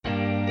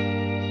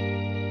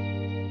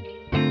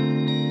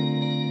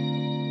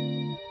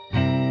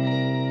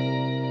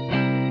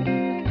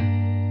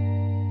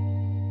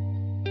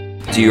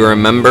Do you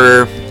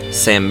remember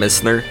Sam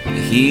Misner?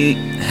 He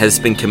has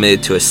been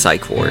committed to a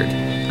psych ward.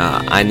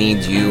 I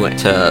need you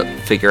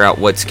to figure out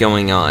what's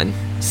going on.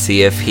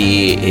 See if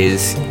he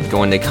is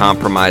going to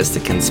compromise the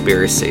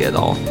conspiracy at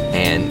all.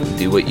 And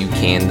do what you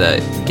can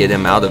to get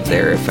him out of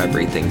there if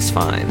everything's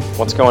fine.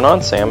 What's going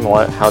on, Sam?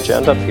 How'd you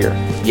end up here?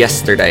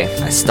 Yesterday,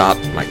 I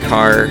stopped my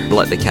car,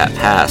 let the cat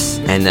pass,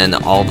 and then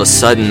all of a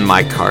sudden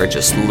my car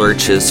just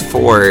lurches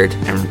forward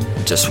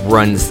and just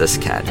runs this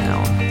cat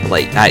down.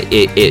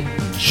 It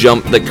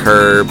jumped the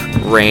curb,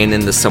 ran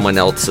into someone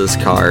else's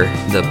car.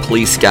 The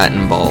police got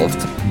involved.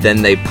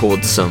 Then they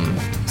pulled some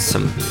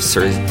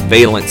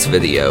surveillance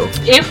video.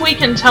 If we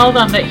can tell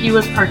them that he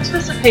was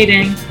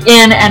participating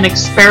in an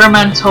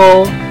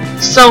experimental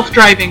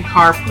self-driving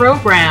car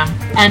program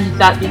and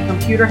that the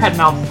computer had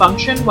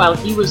malfunctioned while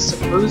he was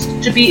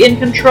supposed to be in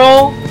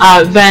control,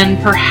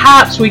 then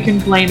perhaps we can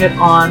blame it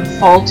on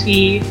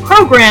faulty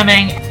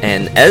programming.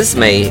 And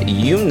Esme,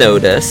 you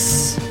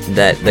notice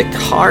that the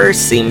car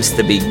seems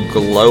to be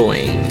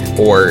glowing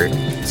or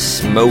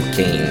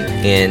smoking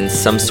in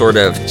some sort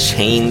of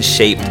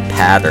chain-shaped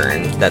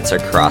pattern that's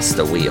across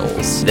the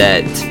wheels.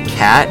 That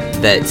cat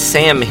that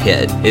Sam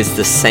hit is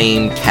the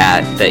same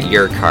cat that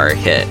your car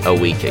hit a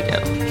week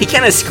ago. He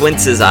kind of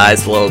squints his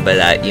eyes a little bit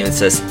at you and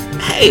says,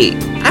 "Hey,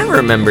 I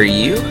remember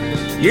you.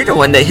 You're the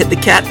one that hit the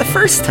cat the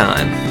first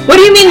time." What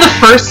do you mean the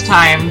first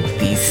time?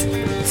 These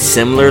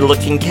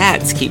similar-looking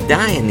cats keep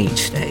dying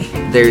each day.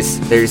 There's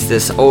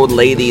this old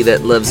lady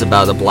that lives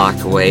about a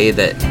block away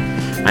that...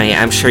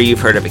 I'm sure you've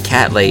heard of a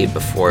cat lady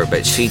before,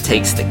 but she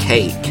takes the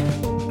cake.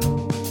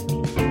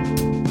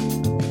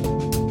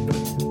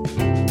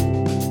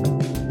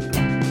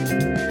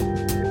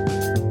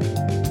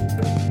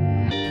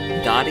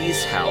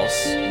 Dottie's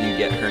house, you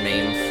get her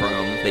name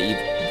from the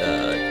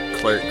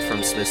clerk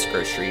from Smith's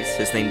Groceries.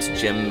 His name's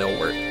Jim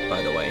Millward,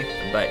 by the way.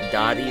 But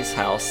Dottie's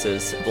house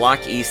is a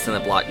block east and a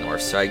block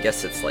north, so I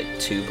guess it's like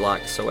 2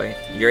 blocks away.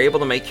 You're able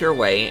to make your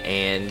way,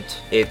 and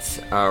it's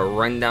a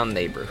rundown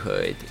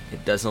neighborhood.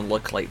 It doesn't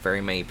look like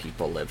very many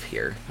people live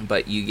here.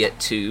 But you get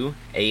to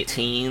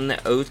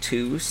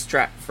 1802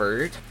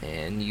 Stratford,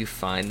 and you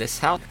find this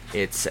house.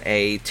 It's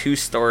a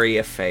 2-story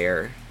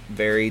affair.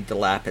 Very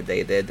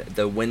dilapidated.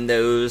 The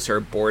windows are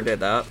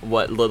boarded up.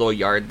 What little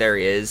yard there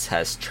is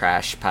has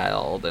trash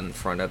piled in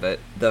front of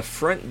it. The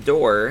front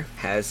door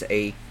has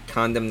a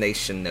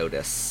condemnation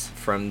notice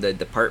from the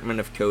Department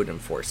of Code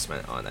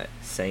Enforcement on it,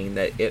 saying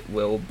that it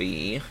will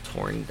be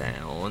torn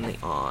down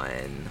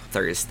on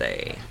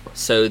Thursday.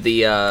 So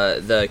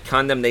the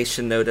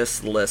condemnation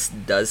notice lists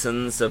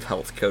dozens of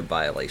health code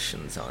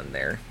violations on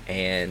there,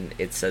 and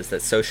it says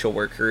that social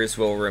workers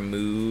will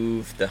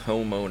remove the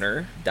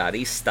homeowner,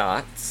 Dottie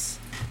Stotts,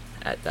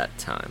 at that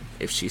time,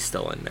 if she's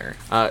still in there.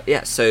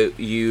 So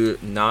you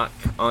knock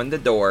on the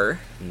door,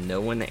 no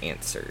one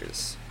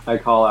answers. I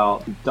call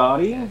out,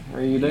 "Dottie,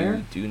 are you there?"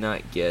 You do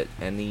not get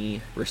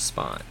any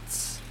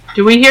response.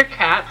 Do we hear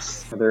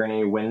cats? Are there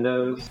any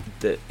windows?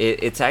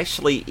 It's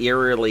actually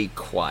eerily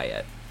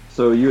quiet.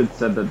 So you had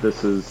said that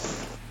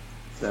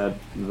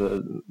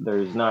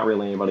there's not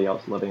really anybody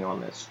else living on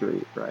this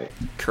street, right?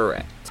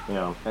 Correct.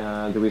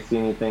 Do we see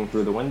anything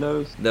through the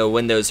windows? The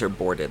windows are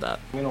boarded up.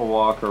 I'm gonna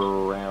walk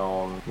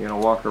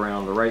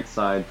around the right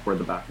side toward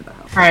the back of the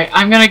house. Alright,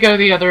 I'm gonna go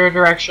the other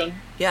direction.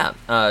 Yeah,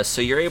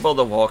 so you're able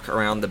to walk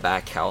around the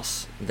back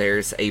house.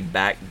 There's a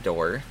back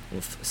door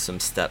with some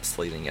steps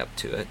leading up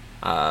to it.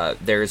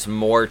 There's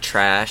more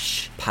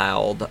trash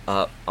piled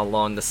up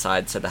along the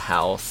sides of the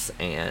house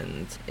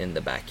and in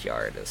the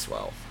backyard as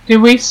well. Do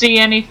we see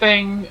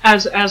anything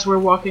as we're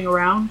walking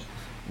around?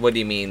 What do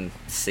you mean,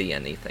 see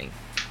anything?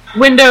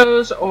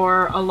 Windows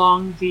or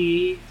along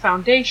the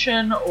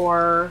foundation,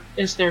 or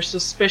is there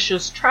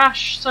suspicious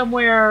trash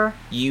somewhere?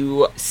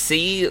 You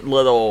see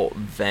little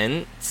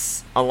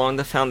vents along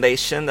the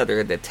foundation that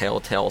are the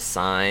telltale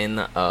sign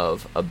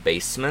of a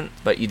basement,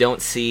 but you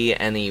don't see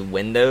any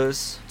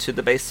windows to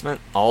the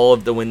basement. All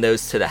of the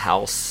windows to the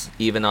house,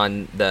 even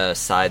on the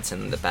sides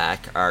and the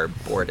back, are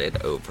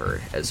boarded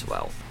over as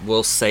well.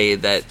 We'll say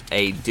that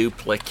a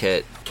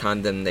duplicate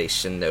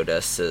condemnation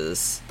notice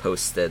is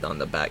posted on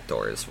the back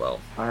door as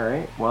well.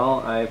 Alright,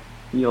 well, I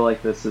feel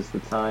like this is the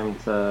time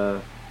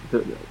to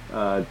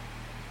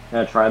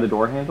try the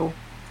door handle,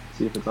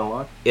 see if it's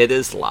unlocked. It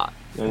is locked.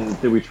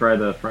 And did we try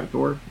the front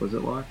door? Was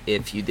it locked?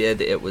 If you did,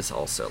 it was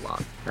also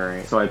locked.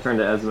 Alright, so I turn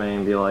to Esme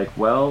and be like,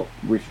 well,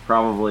 we should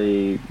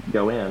probably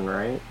go in,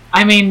 right?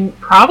 I mean,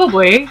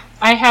 probably.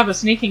 I have a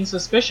sneaking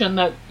suspicion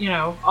that,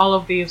 all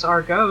of these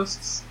are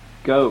ghosts.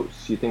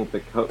 Ghosts? You think the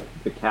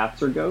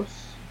cats are ghosts?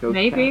 Ghost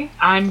Maybe. cats?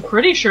 I'm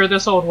pretty sure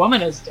this old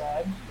woman is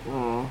dead.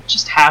 Mm.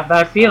 Just have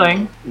that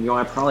feeling. I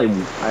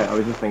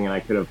was just thinking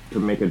I could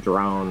make a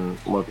drone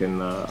look in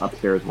the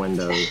upstairs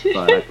windows,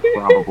 but I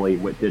probably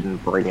didn't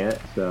bring it,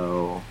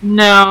 so...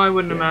 No, I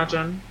wouldn't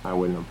imagine. I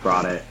wouldn't have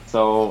brought it.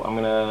 So I'm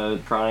gonna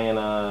try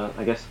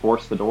and,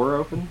 force the door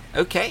open.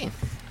 Okay.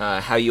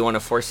 How you want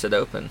to force it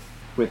open?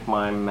 With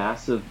my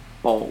massive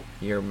bolt.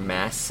 Your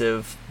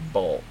massive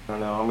bolt. I don't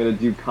know, I'm gonna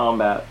do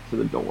combat to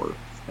the door.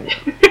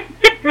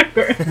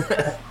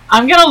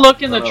 I'm gonna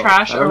look in the I don't know.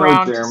 trash I don't know,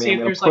 around to Jeremy. see I'm if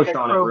gonna there's like a push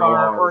on it real crowbar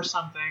hard. or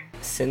something.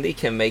 Cindy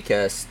can make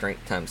a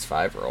strength times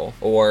 5 roll.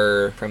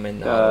 Or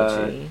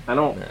criminology. I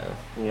don't. No.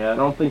 Yeah, I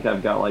don't think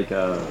I've got like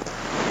a.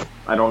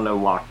 I don't know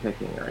lock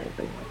picking or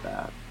anything like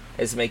that.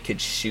 Esme could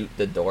shoot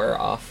the door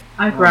off.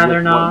 I'd rather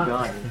With not.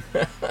 one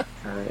gun.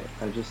 All right,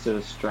 I just did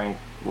a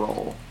strength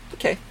roll.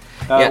 Okay.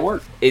 It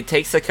worked. It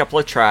takes a couple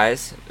of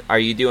tries. Are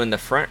you doing the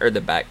front or the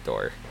back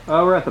door?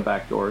 We're at the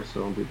back door,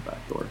 so we'll do the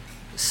back door.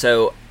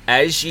 So,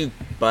 as you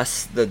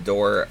bust the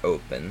door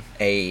open,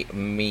 a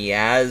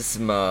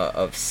miasma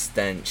of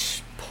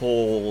stench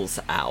pulls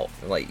out.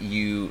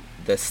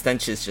 The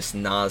stench is just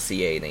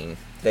nauseating.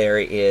 There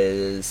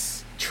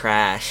is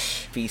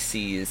trash,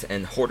 feces,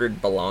 and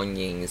hoarded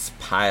belongings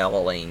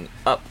piling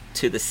up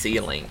to the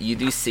ceiling. You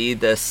do see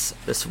this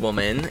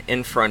woman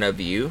in front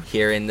of you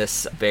here in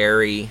this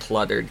very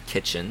cluttered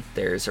kitchen.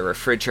 There's a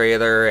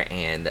refrigerator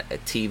and a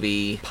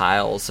TV,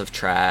 piles of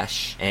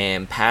trash,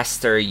 and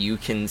past her you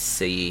can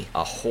see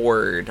a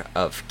horde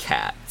of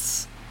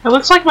cats. It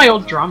looks like my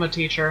old drama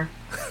teacher.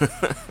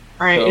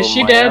 Alright, So is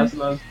she dead?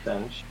 miasma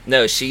stench.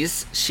 No,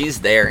 she's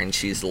there and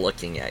she's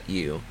looking at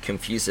you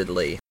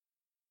confusedly.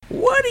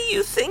 What do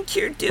you think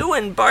you're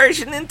doing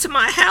barging into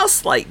my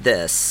house like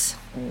this?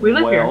 We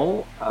live here.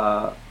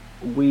 Well,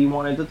 we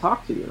wanted to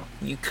talk to you.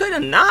 You could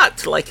have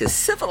knocked like a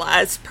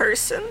civilized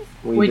person.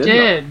 We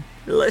did.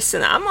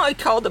 Listen, I'm gonna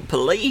call the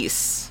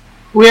police.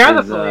 We are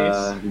the Is, police.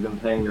 have you been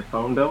paying your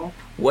phone bill?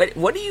 What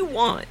do you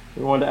want?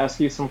 We wanted to ask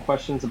you some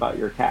questions about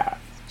your cat.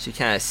 She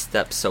kind of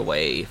steps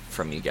away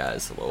from you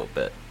guys a little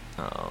bit.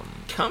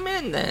 Come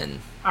in then.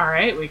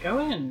 Alright, we go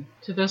in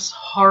to this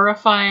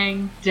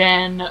horrifying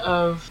den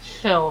of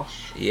filth.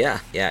 Yeah,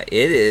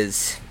 it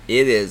is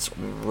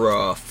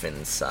rough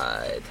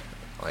inside.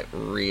 Like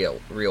real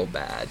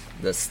bad.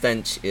 The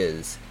stench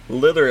is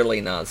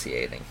literally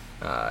nauseating.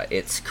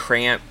 It's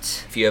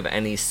cramped. If you have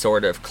any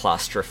sort of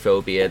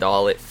claustrophobia at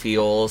all, it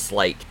feels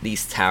like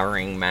these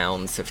towering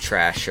mounds of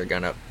trash are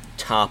gonna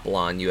topple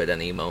on you at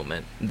any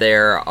moment.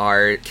 There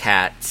are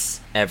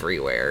cats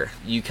everywhere.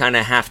 You kind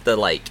of have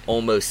to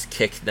almost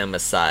kick them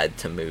aside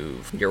to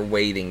move. You're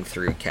wading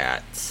through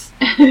cats.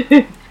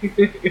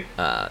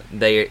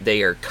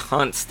 They are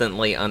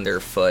constantly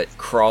underfoot,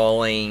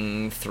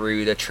 crawling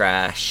through the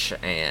trash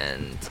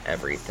and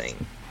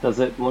everything. Does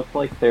it look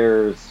like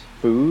there's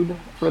food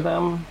for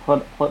them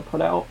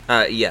put out?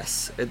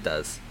 Yes, it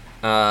does.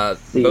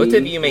 See, Both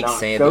of you make not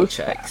sanity ghost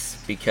checks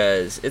cats.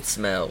 because it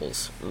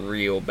smells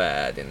real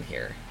bad in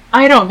here.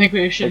 I don't think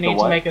we should Take a need to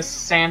what? make a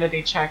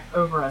sanity check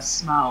over a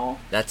smell.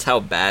 That's how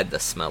bad the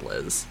smell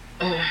is.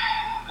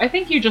 I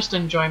think you just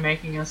enjoy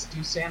making us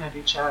do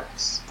sanity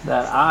checks.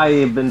 That I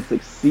have been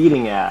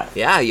succeeding at.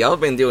 Yeah, y'all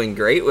been doing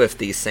great with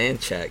these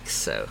sand checks,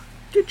 so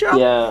good job.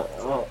 Yeah,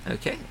 well,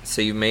 Okay,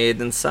 so you made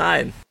it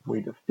inside. we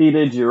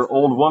defeated your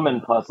old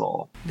woman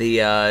puzzle.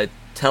 The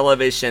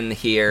television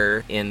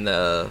here in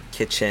the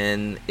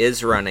kitchen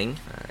is running.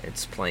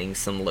 It's playing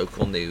some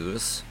local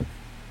news.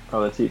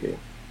 Oh, the TV.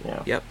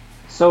 Yeah. Yep.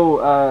 So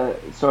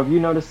have you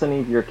noticed any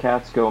of your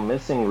cats go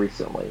missing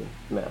recently,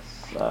 Miss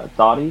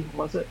Dottie?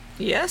 Was it?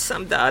 Yes,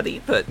 I'm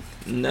Dottie, but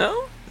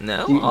no. Do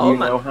you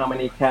know how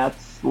many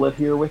cats live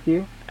here with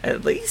you?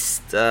 At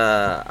least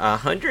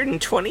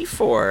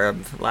 124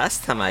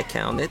 last time I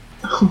counted.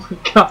 Oh my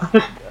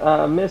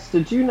god. Miss,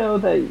 did you know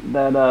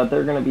that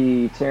they're going to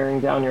be tearing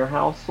down your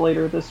house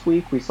later this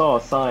week? We saw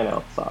a sign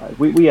outside.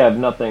 We have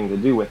nothing to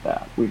do with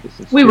that.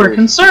 We were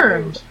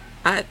concerned.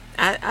 I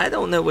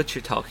don't know what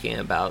you're talking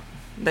about.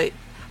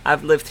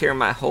 I've lived here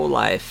my whole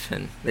life,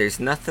 and there's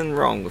nothing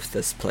wrong with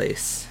this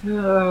place.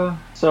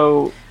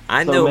 So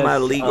I know my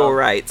Miss, legal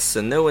rights,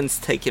 so no one's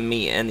taking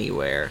me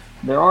anywhere.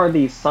 there are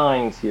these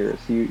signs here,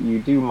 so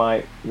you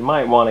might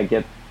want to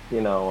get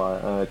an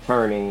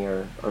attorney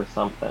or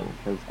something,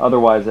 because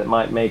otherwise it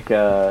might make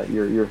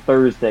your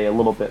Thursday a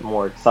little bit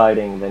more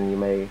exciting than you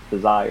may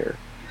desire.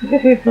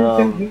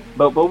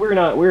 But we're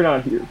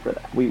not here for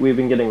that. We've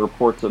been getting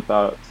reports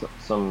about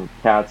some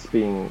cats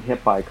being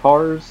hit by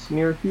cars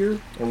near here,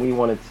 and we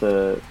wanted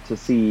to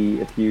see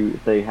if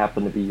they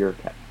happen to be your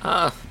cat.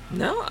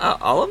 No,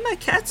 all of my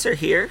cats are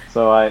here.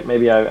 So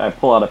I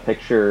pull out a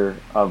picture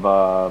of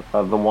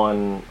the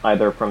one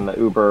either from the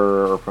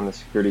Uber or from the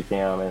security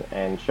cam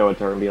and show it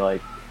to her and be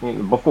like,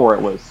 before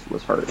it was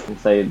hurt, and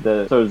say,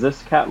 so does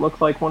this cat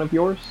look like one of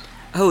yours?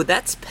 Oh,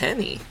 that's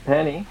Penny.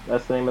 Penny,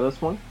 that's the name of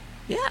this one.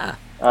 Yeah,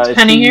 Is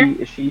Penny here?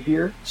 Is she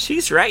here?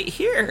 she's right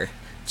here.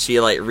 She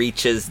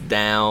reaches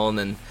down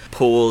and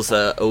pulls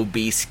a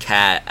obese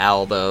cat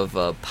out of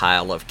a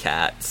pile of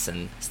cats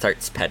and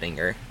starts petting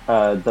her.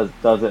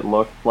 Does it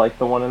look like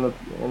the one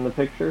in the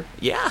picture?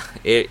 Yeah,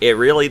 it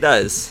really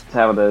does.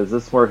 Tabitha, is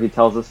this where he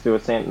tells us to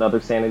do another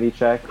sanity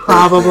check?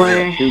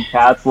 Probably. Two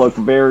cats look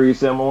very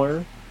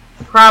similar.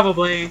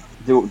 Probably.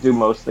 Do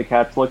most of the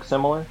cats look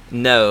similar?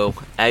 No,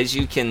 as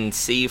you can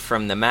see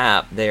from the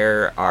map,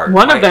 there are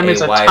One of quite them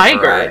is a wide tiger.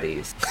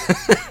 varieties.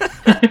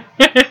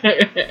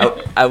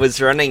 Oh, I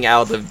was running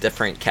out of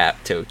different cat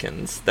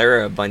tokens. There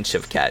are a bunch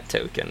of cat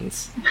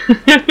tokens.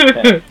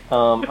 Okay.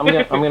 I'm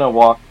gonna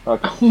walk.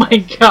 Okay. Oh my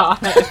god.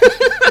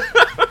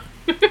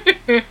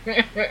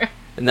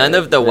 None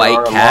of the There are white a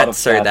lot of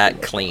cats are cats in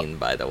that this clean,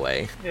 by the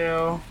way.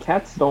 Ew.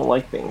 Cats don't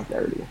like being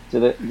dirty.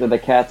 Do the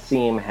cats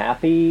seem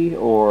happy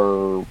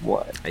or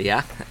what?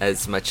 Yeah,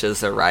 as much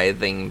as a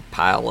writhing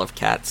pile of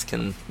cats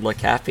can look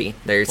happy.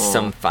 There's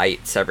some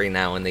fights every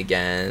now and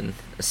again,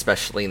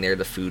 especially near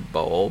the food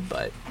bowl,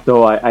 but...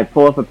 So I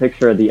pull up a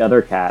picture of the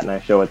other cat and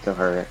I show it to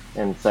her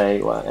and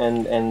say, well,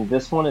 and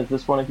this one, is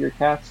this one of your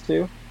cats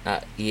too?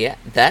 Yeah,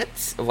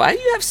 that's... Why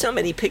do you have so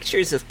many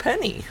pictures of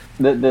Penny?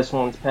 This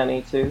one's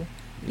Penny too?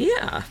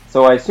 Yeah.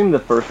 So I assume the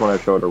first one I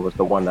showed her was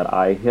the one that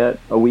I hit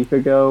a week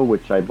ago,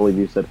 which I believe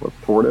you said was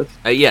Tortoise.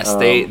 Yes,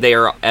 they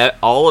are...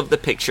 all of the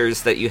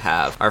pictures that you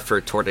have are for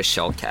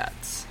tortoiseshell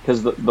cats.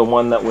 Because the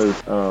one that was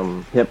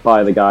hit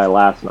by the guy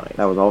last night,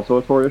 that was also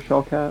a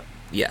tortoiseshell cat?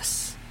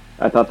 Yes.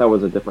 I thought that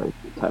was a different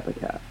type of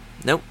cat.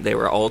 Nope, they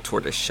were all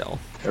tortoiseshell.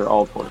 They're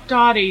all tortoise.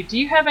 Dottie, do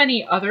you have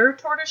any other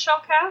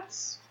tortoiseshell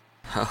cats?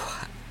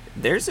 Oh,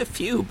 there's a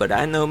few, but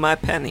I know my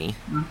Penny.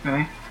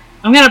 Okay.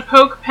 I'm gonna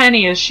poke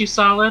Penny. Is she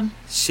solid?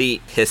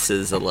 She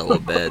hisses a little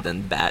bit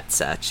and bats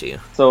at you.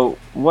 So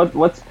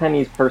what's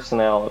Penny's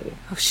personality?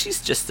 Oh,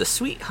 she's just a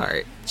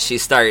sweetheart. She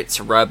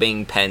starts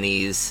rubbing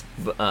Penny's,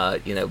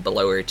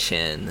 below her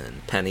chin,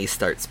 and Penny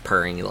starts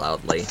purring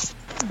loudly.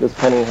 Does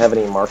Penny have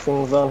any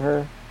markings on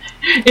her?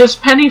 Is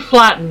Penny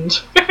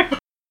flattened?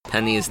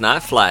 Penny is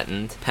not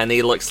flattened.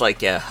 Penny looks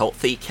like a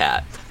healthy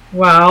cat.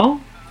 Well,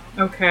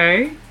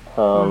 okay.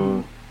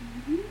 I'm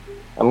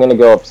gonna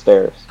go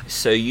upstairs.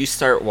 So you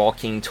start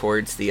walking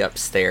towards the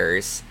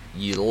upstairs.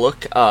 You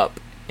look up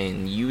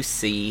and you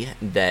see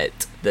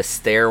that the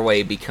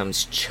stairway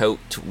becomes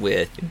choked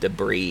with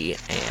debris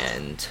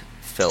and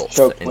filth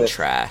and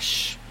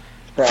trash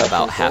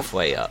about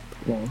halfway up.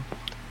 Yeah.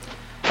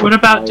 What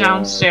about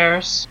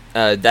downstairs?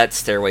 That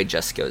stairway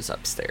just goes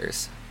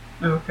upstairs.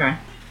 Okay.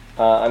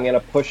 I'm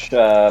gonna push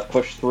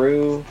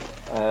through.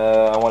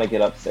 I want to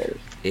get upstairs.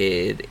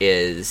 It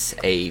is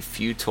a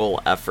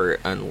futile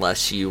effort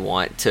unless you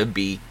want to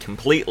be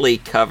completely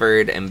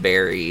covered and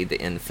buried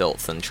in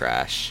filth and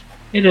trash.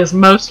 It is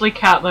mostly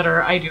cat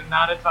litter. I do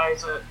not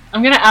advise it.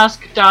 I'm gonna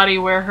ask Dottie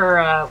where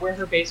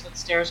her basement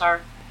stairs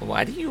are.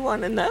 Why do you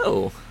want to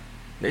know?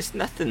 There's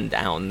nothing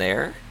down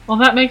there. Well,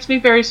 that makes me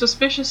very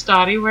suspicious,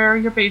 Dottie. Where are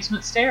your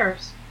basement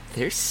stairs?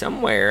 They're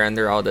somewhere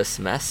under all this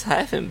mess.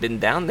 I haven't been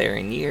down there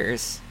in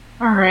years.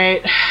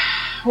 Alright.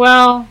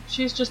 Well,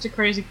 she's just a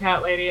crazy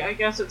cat lady. I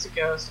guess it's a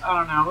ghost. I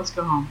don't know. Let's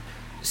go home.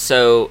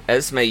 So,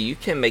 Esme, you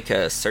can make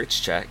a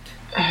search check.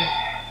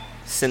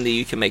 Cindy,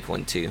 you can make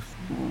one too.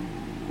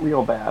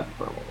 Real bad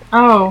for me.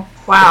 Oh,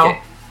 wow.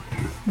 Okay.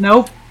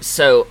 Nope.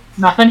 So,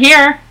 Nothing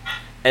here.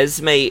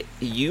 Esme,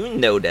 you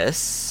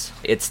notice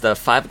it's the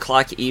 5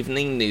 o'clock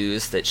evening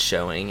news that's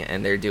showing,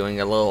 and they're doing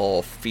a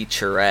little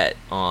featurette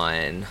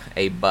on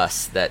a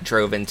bus that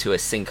drove into a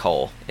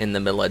sinkhole in the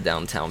middle of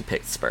downtown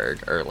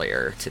Pittsburgh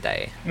earlier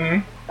today.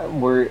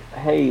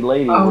 Hey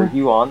lady, were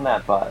you on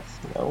that bus?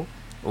 No.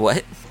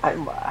 What?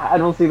 I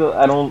don't see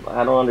I don't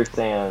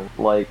understand.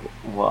 Like,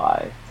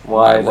 why?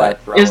 Why what?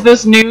 that's relevant. Is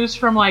this news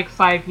from like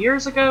 5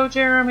 years ago,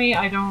 Jeremy?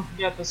 I don't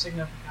get the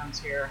significance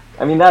here.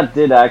 I mean, that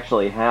did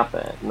actually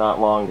happen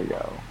not long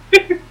ago.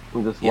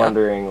 I'm just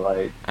wondering,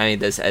 like... I mean,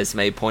 does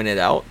Esme point it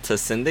out to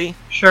Cindy?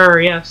 Sure,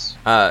 yes.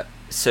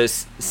 So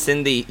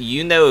Cindy,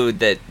 you know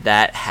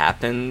that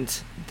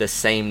happened the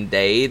same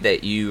day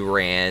that you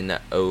ran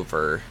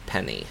over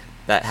Penny.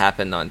 That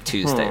happened on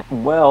Tuesday.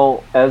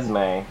 Well,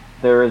 Esme,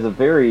 there is a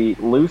very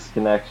loose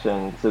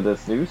connection to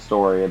this news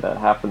story that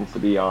happens to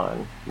be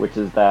on, which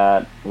is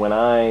that when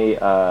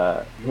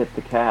I hit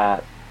the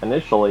cat,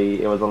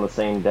 initially it was on the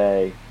same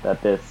day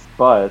that this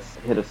bus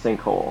hit a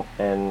sinkhole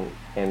and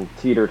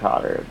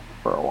teeter-tottered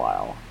for a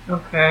while.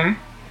 Okay.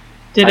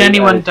 Did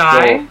anyone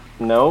die?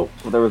 No,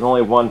 there was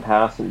only one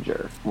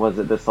passenger. Was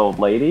it this old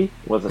lady?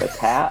 Was it a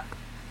cat?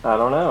 I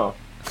don't know.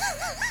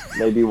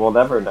 Maybe we'll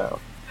never know.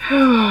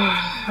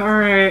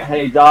 Alright.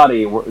 Hey,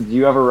 Dottie, do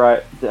you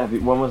ever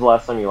when was the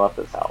last time you left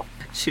this house?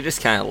 She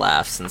just kind of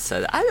laughs and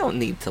said, I don't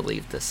need to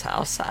leave this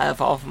house. I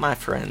have all of my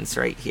friends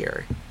right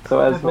here.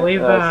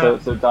 So,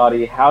 so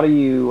Dottie, how do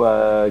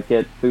you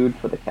get food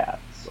for the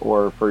cats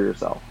or for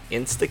yourself?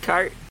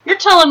 Instacart? You're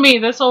telling me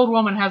this old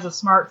woman has a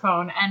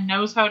smartphone and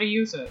knows how to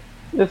use it?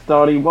 Yes,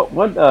 Dottie.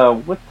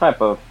 What type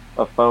of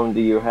phone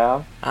do you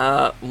have?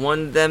 One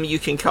of them you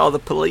can call the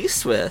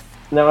police with.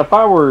 Now, if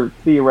I were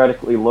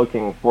theoretically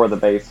looking for the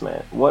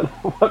basement, what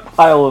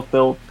pile of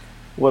filth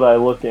would I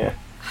look in?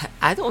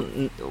 I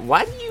don't...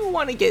 Why do you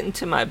want to get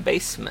into my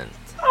basement?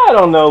 I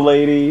don't know,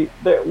 lady.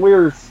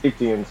 We're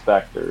safety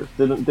inspectors.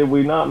 Did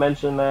we not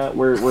mention that?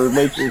 We're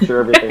making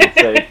sure everything's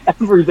safe.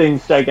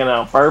 Everything's shaken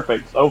out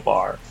perfect so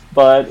far.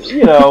 But,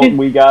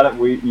 we gotta,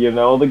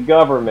 the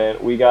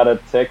government, we gotta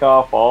tick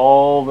off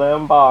all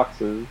them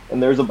boxes.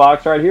 And there's a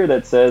box right here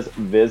that says,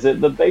 visit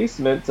the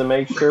basement to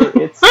make sure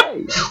it's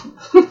safe.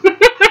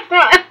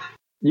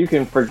 You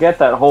can forget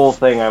that whole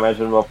thing I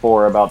mentioned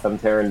before about them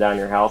tearing down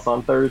your house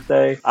on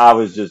Thursday. I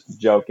was just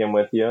joking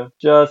with you.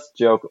 Just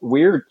joke.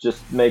 We're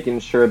just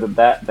making sure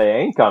that they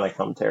ain't gonna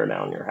come tear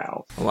down your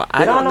house. Well,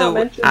 I don't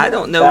know. I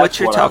don't know what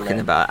you're talking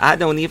about. I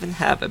don't even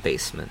have a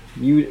basement.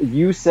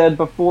 You said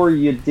before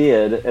you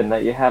did, and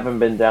that you haven't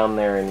been down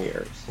there in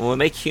years. We'll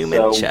make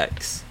human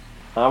checks.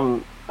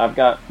 I've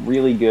got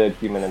really good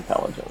human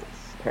intelligence,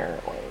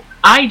 apparently.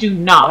 I do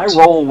not. My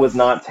roll was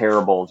not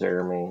terrible,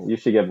 Jeremy. You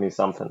should give me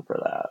something for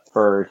that.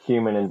 For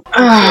human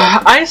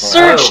intelligence. I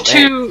searched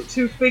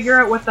to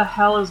figure out what the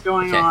hell is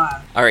going on.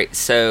 Alright,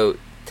 so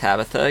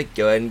Tabitha,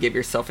 go ahead and give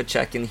yourself a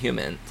check in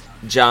human.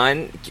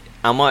 John,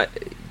 I'm gonna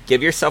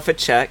give yourself a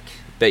check,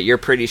 but you're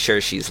pretty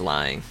sure she's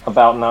lying.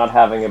 About not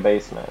having a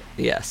basement.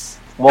 Yes.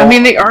 Well, I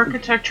mean, the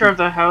architecture of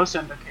the house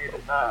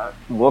indicated that.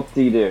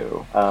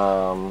 Whoop-de-doo.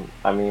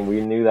 I mean,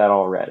 we knew that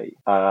already.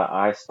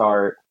 I'm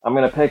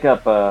gonna pick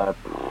up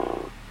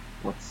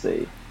let's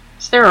see.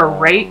 Is there a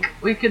rake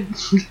we could...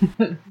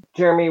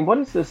 Jeremy, what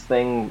is this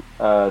thing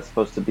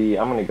supposed to be?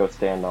 I'm gonna go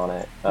stand on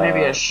it.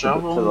 Maybe a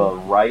shovel? To the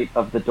right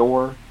of the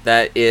door?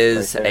 That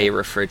is a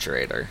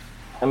refrigerator.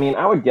 I mean,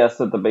 I would guess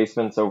that the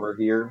basement's over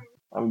here.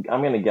 I'm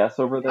gonna guess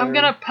over there. I'm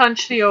gonna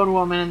punch the old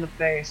woman in the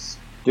face.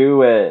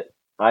 Do it.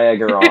 I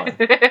egg her on.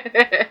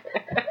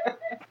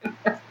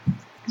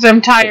 Because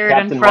I'm tired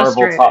and frustrated. Captain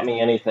Marvel taught me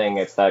anything,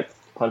 it's that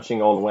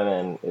punching old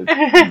women is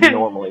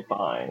normally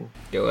fine.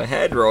 Go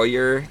ahead, roll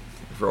your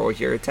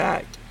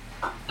attack.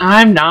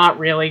 I'm not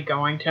really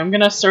going to. I'm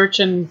gonna search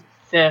in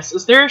this.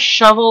 Is there a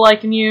shovel I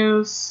can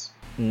use?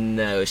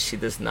 No, she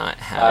does not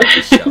have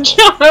a shovel.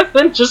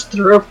 Jonathan just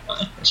threw a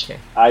punch. Okay.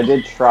 I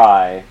did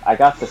try. I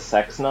got the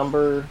sex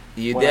number.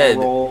 You when did. I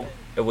rolled.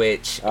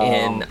 Which,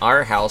 in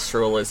our house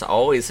rule, is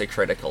always a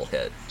critical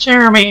hit.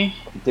 Jeremy.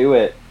 Do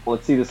it.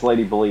 Let's see this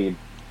lady bleed.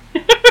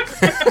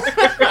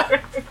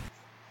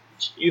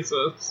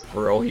 Jesus.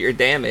 Roll your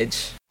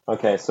damage.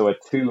 Okay, so a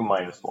 2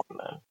 minus 1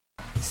 then.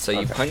 So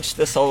you punch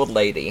this old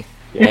lady,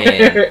 Yeah.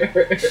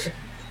 and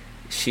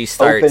she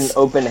starts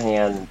open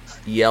hand.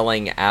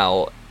 yelling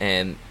out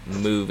and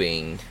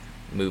moving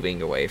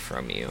away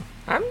from you.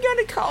 I'm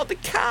gonna call the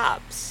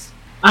cops.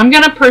 I'm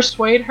gonna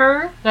persuade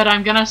her that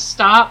I'm gonna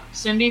stop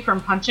Cindy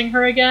from punching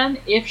her again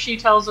if she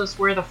tells us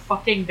where the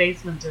fucking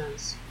basement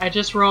is. I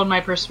just rolled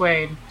my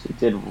persuade. She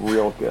did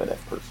real good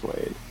at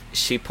persuade.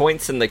 She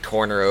points in the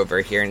corner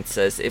over here and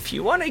says, if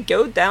you want to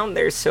go down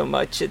there so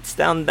much, it's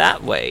down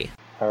that way.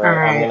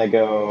 Alright, I'm gonna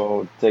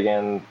go dig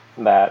in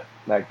that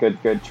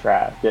good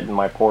trash, getting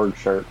my porg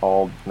shirt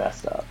all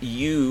messed up.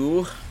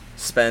 You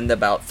spend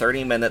about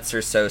 30 minutes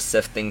or so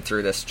sifting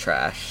through this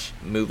trash,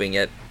 moving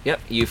it.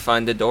 Yep, you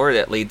find a door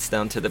that leads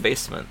down to the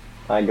basement.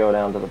 I go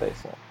down to the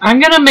basement. I'm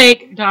gonna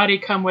make Dottie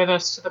come with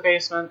us to the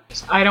basement.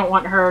 I don't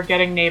want her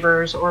getting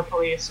neighbors or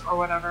police or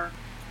whatever.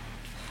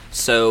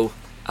 So,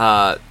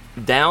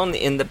 down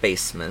in the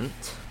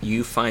basement,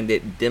 you find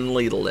it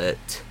dimly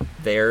lit.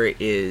 There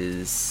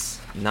is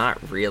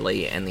not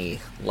really any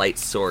light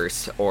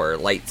source or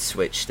light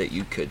switch that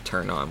you could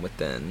turn on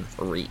within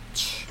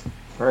reach.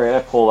 Alright, I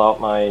pull out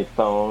my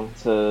phone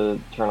to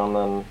turn on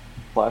the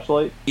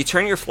flashlight. You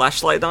turn your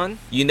flashlight on.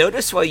 You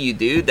notice while you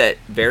do that,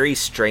 very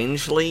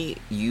strangely,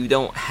 you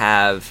don't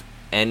have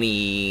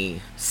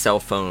any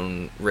cell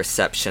phone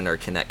reception or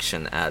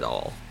connection at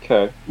all.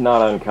 Okay,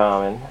 not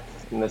uncommon.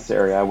 In this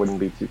area, I wouldn't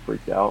be too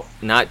freaked out.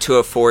 Not to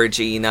a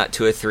 4G, not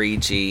to a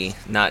 3G,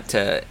 not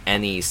to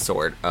any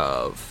sort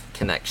of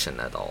connection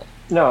at all.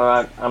 No,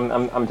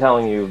 I'm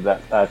telling you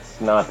that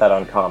that's not that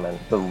uncommon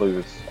to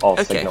lose all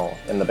signal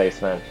in the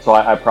basement. So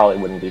I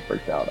probably wouldn't be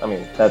freaked out. I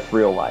mean, that's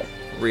real life.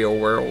 Real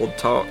world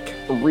talk.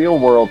 Real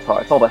world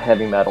talk. It's all the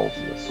heavy metals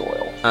in the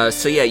soil.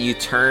 So yeah, you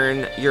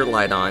turn your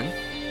light on,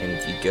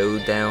 and you go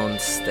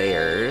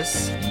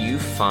downstairs. You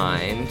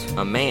find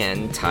a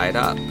man tied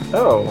up.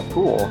 Oh,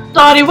 cool.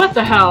 Dottie, what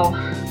the hell?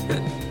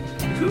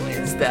 Who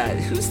is that?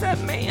 Who's that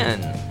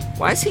man?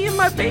 Why is he in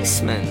my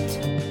basement?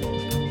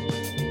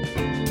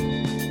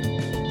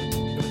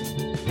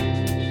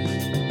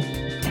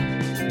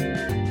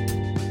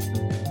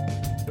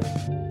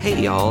 Hey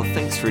y'all,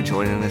 thanks for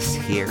joining us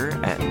here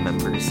at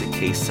Members at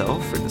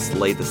KSL for this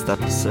latest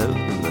episode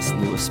in this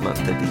newest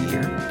month of the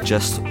year.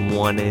 Just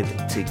wanted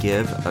to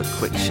give a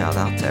quick shout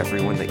out to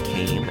everyone that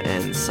came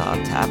and saw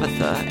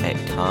Tabitha at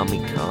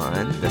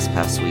Comic-Con this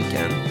past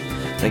weekend.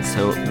 Thanks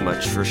so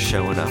much for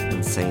showing up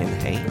and saying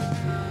hey.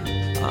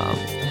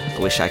 I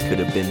wish I could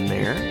have been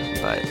there,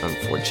 but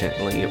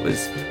unfortunately it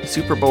was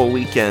Super Bowl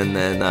weekend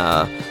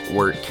and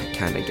work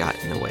kind of got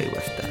in the way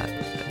with that.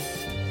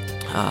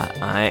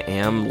 I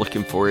am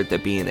looking forward to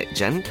being at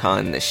Gen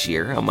Con this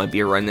year. I'm going to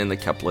be running a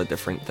couple of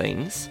different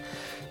things,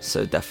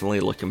 so definitely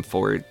looking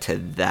forward to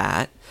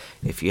that.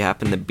 If you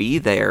happen to be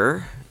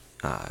there,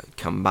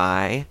 come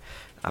by.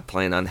 I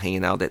plan on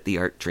hanging out at the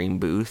Art Dream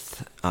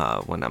booth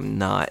when I'm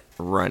not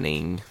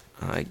running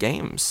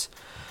games.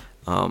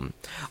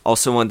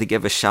 Also wanted to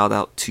give a shout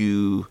out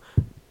to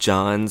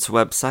John's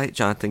website,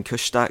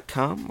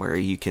 jonathankush.com, where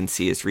you can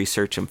see his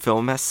research and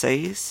film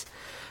essays.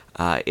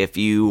 If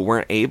you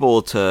weren't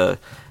able to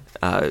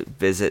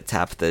visit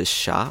Tabitha's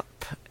shop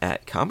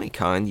at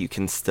Comic-Con, you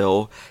can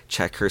still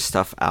check her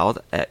stuff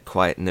out at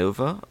Quiet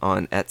Nova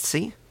on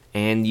Etsy.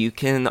 And you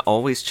can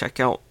always check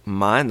out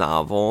my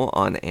novel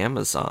on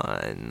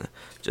Amazon.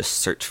 Just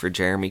search for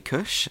Jeremy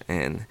Cush,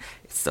 and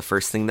it's the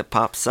first thing that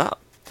pops up.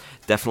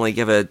 Definitely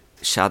give a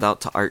shout out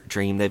to Art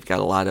Dream. They've got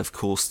a lot of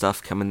cool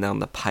stuff coming down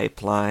the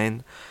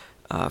pipeline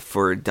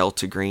for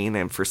Delta Green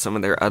and for some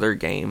of their other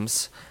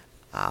games.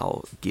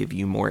 I'll give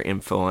you more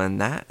info on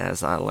that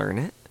as I learn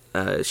it.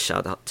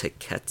 Shout out to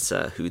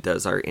Ketsa, who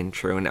does our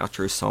intro and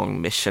outro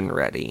song Mission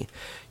Ready.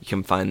 You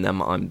can find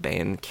them on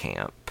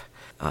Bandcamp.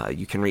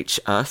 You can reach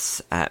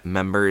us at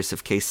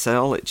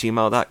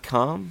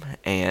membersofkcell@gmail.com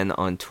and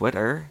on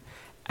Twitter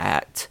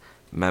at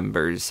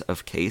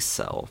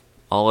membersofkcell.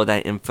 All of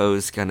that info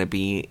is going to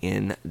be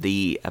in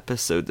the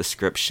episode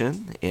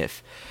description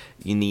if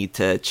you need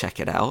to check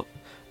it out.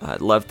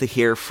 I'd love to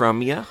hear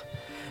from you.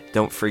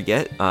 Don't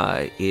forget,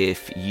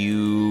 if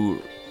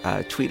you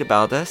tweet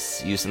about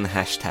us using the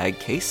hashtag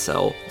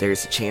KCell,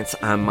 there's a chance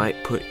I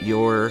might put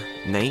your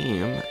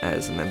name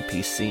as an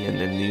NPC in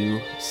the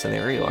new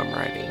scenario I'm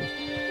writing.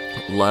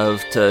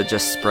 Love to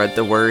just spread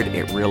the word.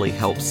 It really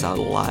helps out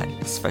a lot,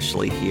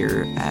 especially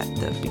here at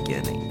the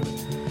beginning.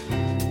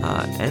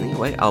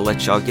 Anyway, I'll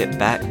let y'all get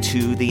back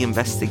to the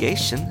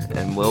investigation,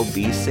 and we'll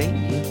be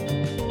seeing you.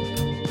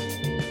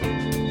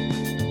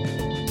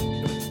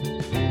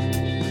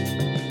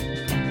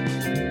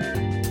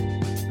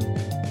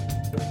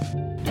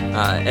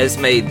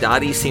 Esme,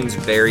 Dottie seems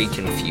very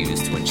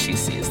confused when she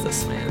sees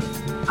this man.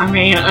 I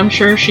mean, I'm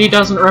sure she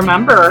doesn't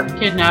remember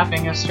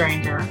kidnapping a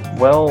stranger.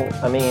 Well,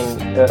 I mean,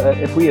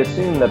 if we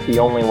assume that the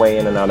only way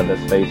in and out of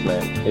this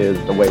basement is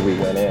the way we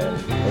went in,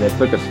 and it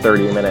took us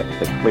 30 minutes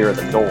to clear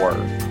the door,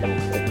 and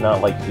it's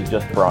not like she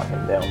just brought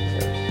him down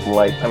here.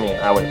 Like, I mean,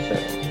 I would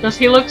assume. Does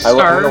he look I'm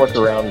starved? going to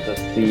look around to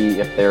see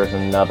if there's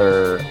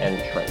another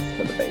entrance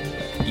to the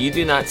basement. You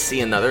do not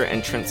see another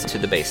entrance to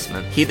the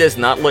basement. He does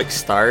not look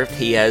starved.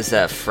 He has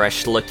a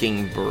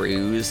fresh-looking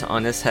bruise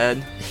on his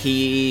head.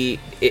 He's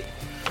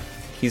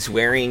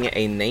wearing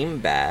a name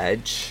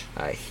badge.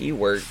 He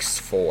works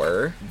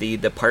for the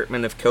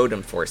Department of Code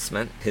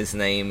Enforcement. His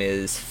name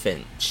is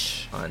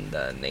Finch on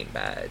the name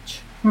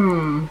badge.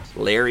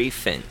 Larry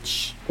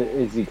Finch.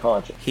 Is he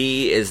conscious?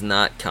 He is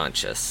not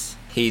conscious.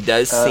 He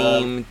does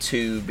seem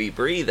to be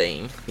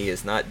breathing. He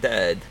is not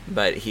dead,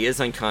 but he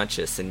is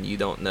unconscious, and you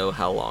don't know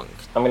how long.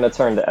 I'm going to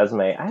turn to Esme.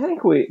 I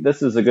think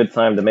this is a good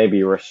time to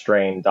maybe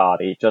restrain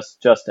Dottie,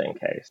 just in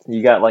case.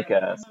 You got like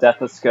a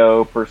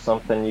stethoscope or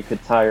something you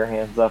could tie your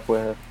hands up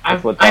with?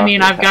 I've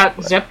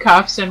got zip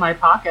cuffs in my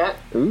pocket.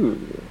 Ooh,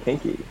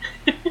 kinky.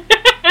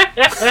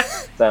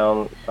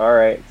 Sound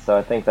alright, so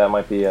I think that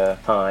might be a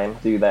time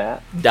to do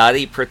that.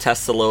 Dottie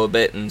protests a little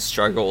bit and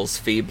struggles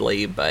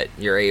feebly, but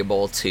you're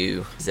able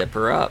to zip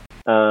her up.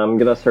 I'm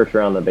gonna search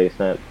around the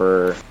basement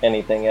for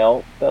anything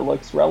else that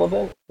looks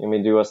relevant. You want me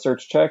to do a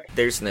search check?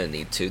 There's no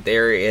need to.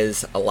 There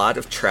is a lot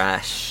of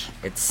trash.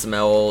 It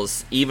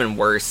smells even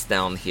worse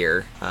down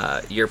here.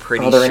 You're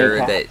pretty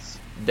sure that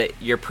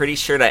you're pretty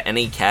sure that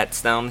any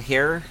cats down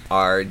here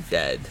are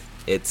dead.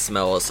 It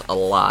smells a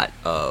lot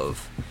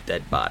of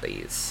dead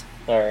bodies.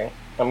 Alright.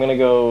 I'm gonna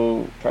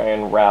go try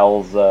and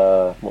rouse,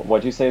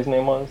 what'd you say his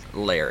name was?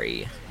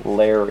 Larry.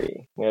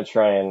 Larry. I'm gonna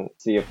try and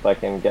see if I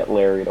can get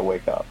Larry to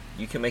wake up.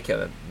 You can make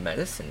a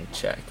medicine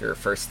check or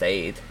first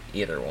aid,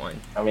 either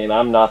one. I mean,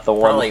 I'm not the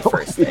one. Probably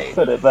first aid.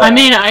 I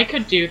mean, I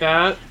could do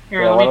that.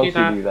 Here, let me do that.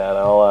 Why don't you do that?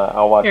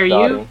 I'll watch Here,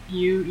 Dottie.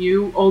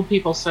 you old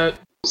people sit.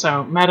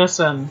 So,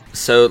 medicine.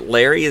 So,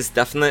 Larry is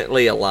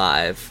definitely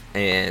alive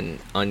and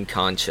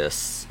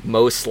unconscious.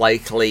 Most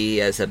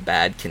likely as a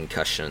bad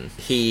concussion.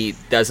 He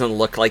doesn't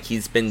look like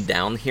he's been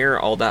down here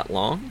all that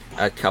long.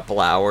 A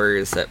couple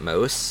hours at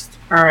most.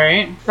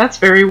 Alright. That's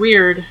very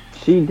weird.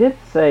 She did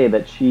say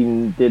that she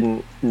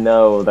didn't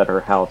know that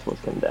her house was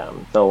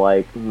condemned. So,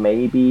 like,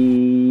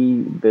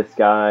 maybe this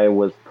guy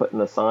was putting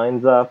the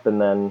signs up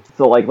and then...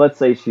 So, like, let's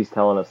say she's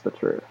telling us the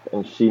truth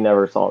and she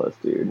never saw this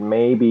dude.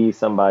 Maybe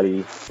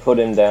somebody put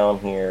him down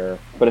here.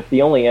 But if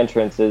the only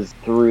entrance is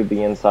through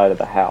the inside of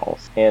the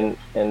house... And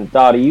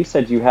Dottie, you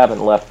said you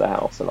haven't left the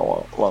house in a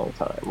long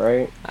time,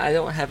 right? I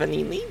don't have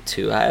any need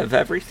to. I have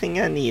everything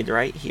I need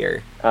right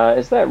here.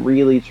 Is that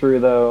really true,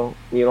 though?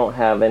 You don't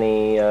have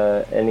any...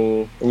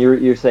 And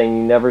you're saying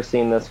you never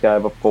seen this guy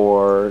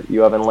before.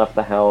 You haven't left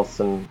the house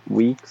in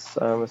weeks,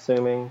 I'm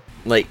assuming?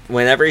 Like,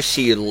 whenever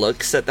she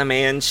looks at the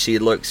man, she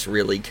looks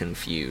really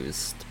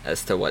confused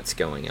as to what's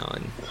going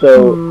on.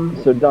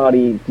 So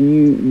Dottie,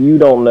 you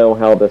don't know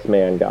how this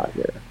man got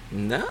here?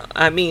 No,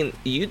 I mean,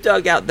 you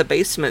dug out the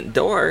basement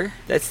door.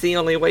 That's the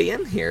only way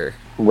in here.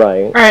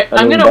 Right. Alright,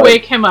 I'm gonna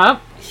wake him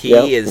up.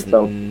 He is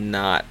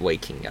not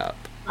waking up.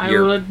 I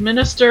will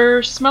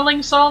administer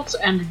smelling salts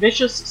and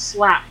vicious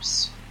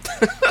slaps.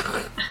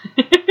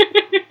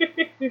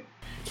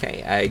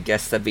 Okay, I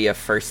guess that'd be a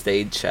first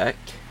aid check.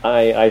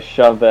 I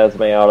shove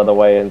Esme out of the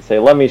way and say,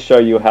 let me show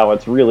you how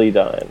it's really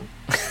done.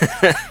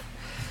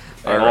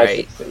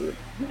 Alright.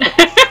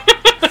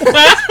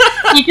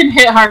 He can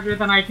hit harder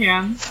than I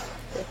can.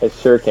 It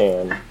sure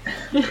can.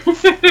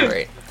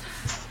 Right.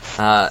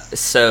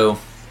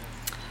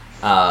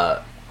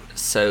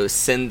 So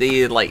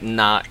Cindy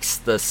knocks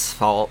the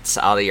salts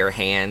out of your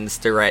hands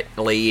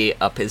directly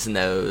up his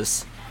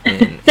nose,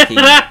 and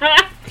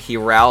he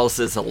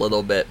rouses a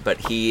little bit,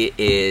 but he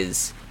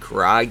is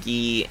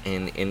groggy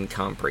and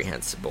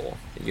incomprehensible.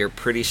 You're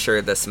pretty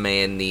sure this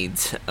man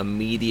needs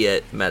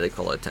immediate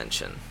medical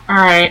attention. All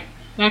right,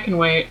 that can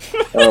wait.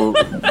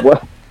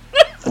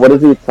 What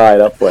is he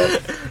tied up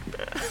with?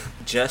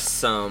 Just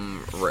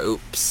some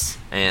ropes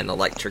and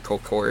electrical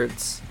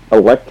cords.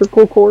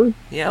 Electrical cord?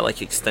 Yeah,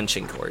 like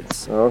extension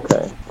cords.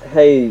 Okay.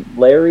 Hey,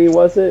 Larry,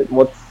 was it?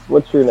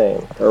 What's your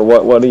name? Or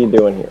what are you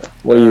doing here?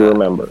 What do you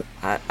remember?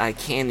 I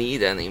can't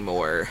eat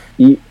anymore.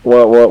 Eat?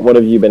 What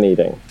have you been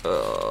eating?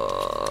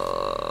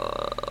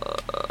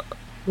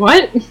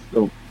 What?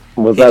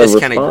 Was He that a just response?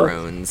 kind of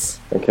groans.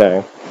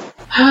 Okay.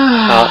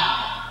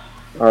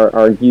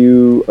 Are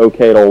you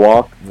okay to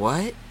walk?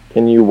 What?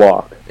 Can you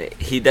walk?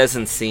 He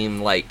doesn't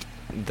seem like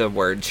the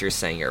words you're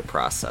saying are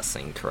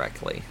processing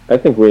correctly. I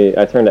turned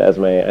to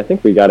Esme. I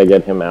think we got to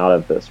get him out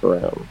of this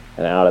room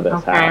and out of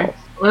this house.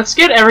 Let's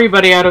get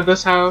everybody out of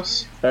this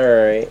house. All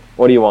right.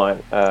 What do you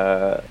want?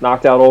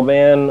 Knocked out old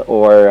man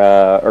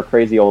or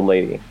crazy old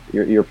lady?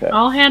 Your pick.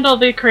 I'll handle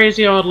the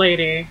crazy old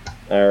lady.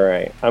 All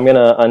right. I'm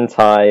gonna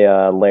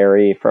untie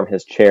Larry from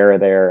his chair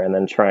there and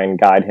then try and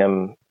guide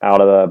him out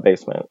of the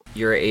basement.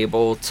 You're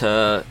able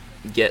to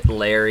get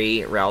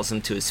Larry, rouse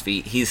him to his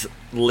feet. He's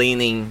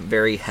leaning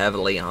very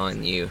heavily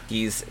on you.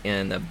 He's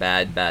in a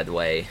bad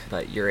way,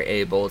 but you're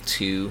able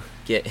to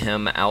get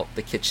him out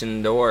the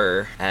kitchen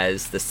door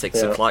as the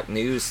 6 o'clock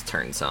news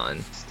turns on.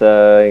 Just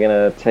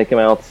gonna take him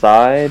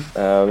outside,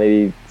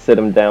 maybe sit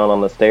him down on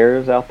the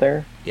stairs out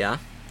there. Yeah?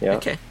 Yeah.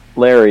 Okay.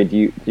 Larry,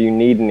 do you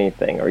need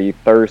anything? Are you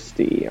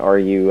thirsty? Are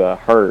you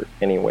hurt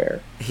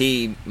anywhere?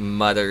 He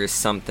mutters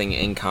something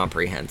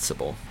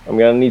incomprehensible. I'm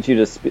gonna need you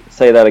to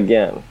say that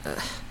again.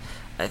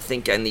 I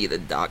think I need a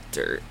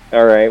doctor.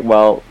 All right,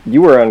 well,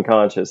 you were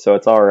unconscious, so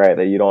it's all right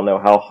that you don't know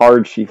how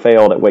hard she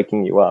failed at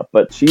waking you up,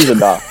 but she's a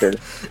doctor.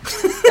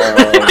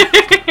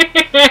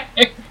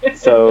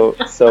 So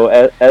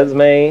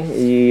Esme,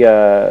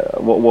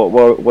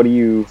 what do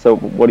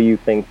you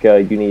think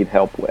you need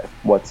help with?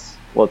 What's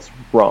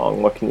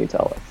wrong? What can you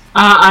tell us?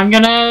 I'm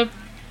gonna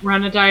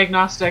run a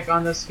diagnostic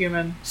on this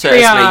human. So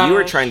Esme, you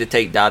were trying to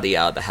take Dottie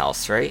out of the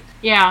house, right?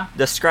 Yeah.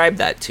 Describe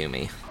that to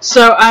me.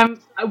 So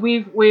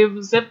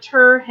we've zipped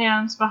her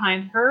hands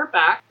behind her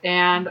back,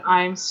 and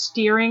I'm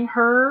steering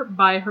her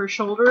by her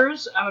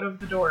shoulders out of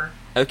the door.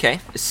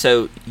 Okay,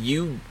 so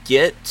you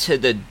get to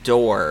the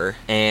door,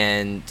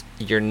 and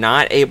you're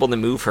not able to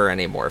move her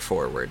anymore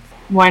forward.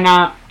 Why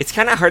not? It's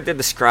kind of hard to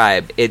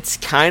describe. It's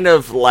kind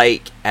of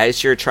like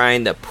as you're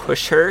trying to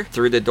push her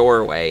through the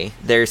doorway,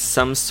 there's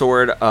some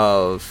sort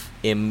of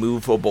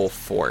immovable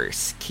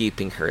force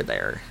keeping her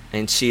there.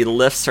 And she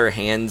lifts her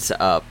hands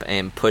up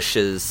and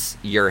pushes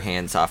your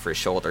hands off her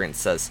shoulder and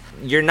says,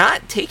 "You're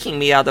not taking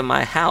me out of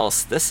my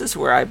house. This is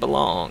where I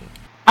belong."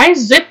 I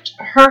zipped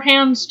her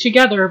hands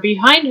together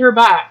behind her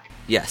back.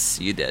 Yes,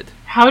 you did.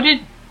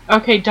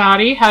 Okay,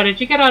 Dottie, how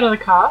did you get out of the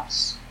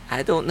cuffs?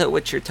 I don't know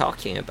what you're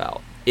talking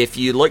about. If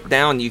you look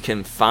down, you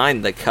can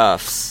find the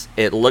cuffs.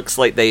 It looks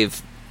like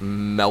they've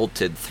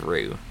melted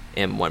through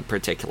in one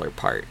particular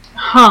part.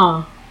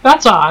 Huh.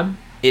 That's odd.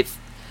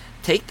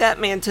 Take that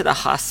man to the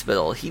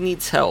hospital. He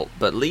needs help,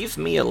 but leave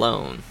me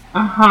alone.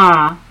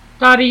 Uh-huh.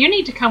 Dottie, you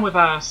need to come with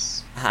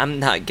us. I'm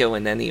not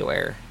going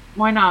anywhere.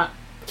 Why not?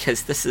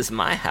 Because this is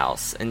my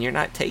house, and you're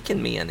not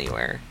taking me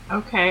anywhere.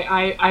 Okay,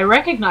 I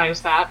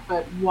recognize that,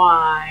 but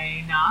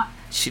why not?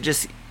 She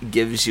just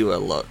gives you a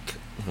look,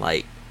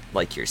 like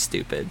you're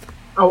stupid.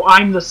 Oh,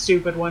 I'm the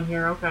stupid one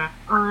here, okay.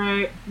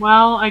 Alright,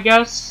 well, I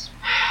guess...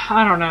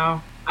 I don't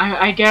know.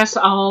 I guess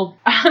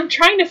I'm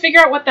trying to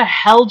figure out what the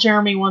hell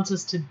Jeremy wants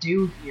us to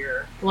do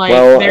here.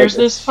 There's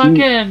this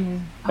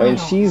fucking...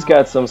 she's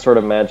got some sort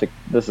of magic...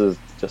 This is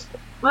just...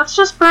 Let's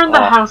just burn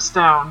the house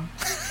down.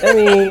 I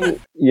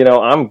mean,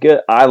 I'm good.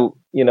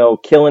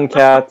 Killing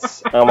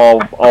cats, I'm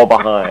all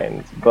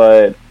behind.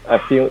 But I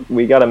feel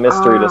we got a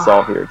mystery to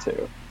solve here,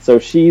 too. So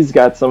she's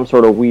got some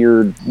sort of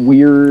weird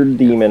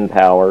demon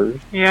powers.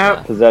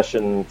 Yep.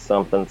 Possession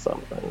something.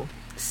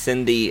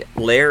 Cindy,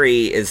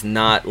 Larry is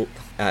not...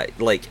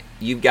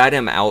 you've got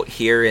him out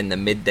here in the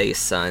midday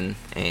sun,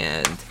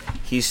 and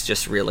he's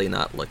just really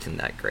not looking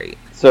that great.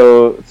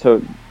 So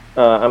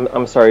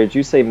I'm sorry, did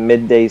you say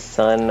midday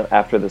sun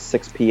after the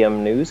 6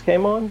 p.m. news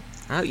came on?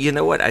 Oh, you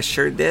know what? I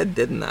sure did,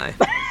 didn't I?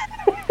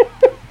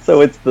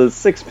 So it's the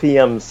 6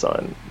 p.m.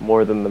 sun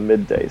more than the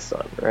midday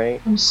sun, right?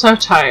 I'm so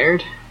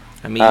tired.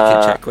 I mean, you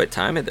can check what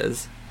time it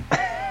is.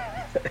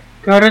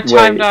 Go to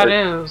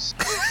time.is.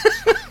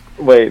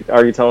 Wait,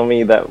 are you telling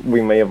me that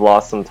we may have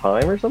lost some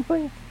time or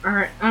something?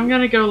 Alright, I'm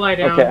gonna go lie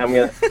down. Okay, I'm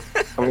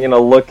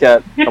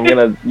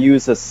gonna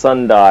use a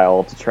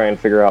sundial to try and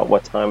figure out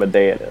what time of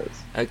day it is.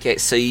 Okay,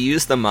 so you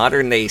use the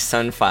modern day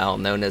sun file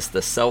known as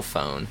the cell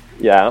phone.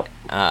 Yeah.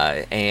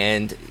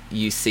 And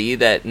you see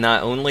that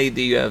not only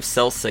do you have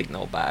cell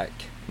signal back,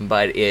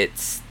 but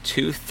it's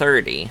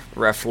 2:30,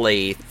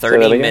 roughly that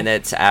 30 again?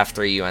 minutes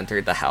after you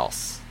entered the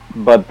house.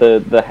 But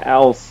the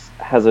house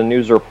has a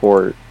news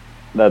report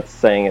that's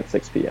saying it's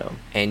 6 p.m.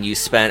 And you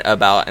spent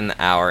about an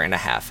hour and a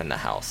half in the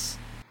house.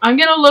 I'm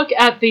gonna look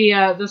at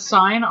the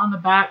sign on the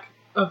back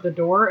of the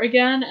door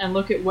again and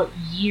look at what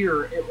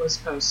year it was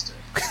posted.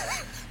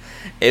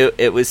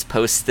 It was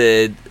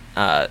posted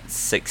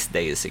 6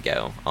 days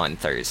ago on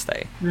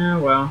Thursday. Oh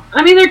well.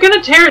 I mean, they're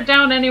gonna tear it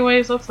down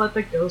anyways. Let's let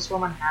the ghost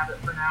woman have it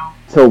for now.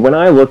 So when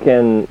I look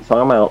in, so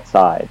I'm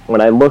outside.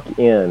 When I look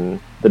in,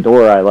 the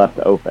door I left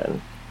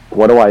open,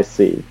 what do I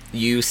see?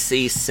 You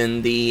see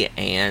Cindy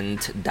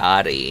and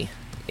Dottie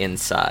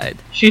inside.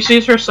 She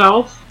sees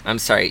herself. I'm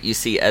sorry, you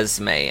see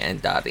Esme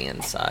and Dottie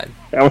inside.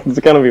 I was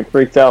gonna be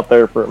freaked out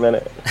there for a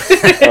minute.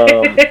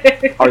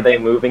 Are they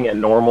moving at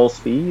normal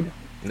speed?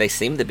 They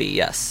seem to be,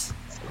 yes.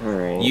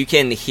 Alright. You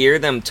can hear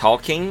them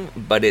talking,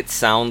 but it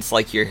sounds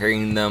like you're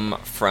hearing them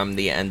from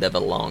the end of a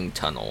long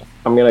tunnel.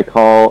 I'm gonna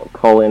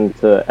call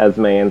into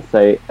Esme and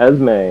say,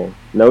 Esme,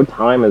 no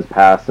time has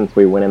passed since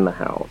we went in the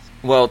house.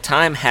 Well,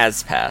 time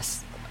has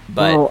passed,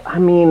 but well, I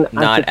mean,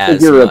 not I as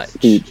figure of much.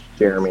 speech,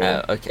 Jeremy.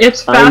 Okay.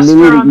 It's I faster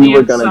knew on that the you were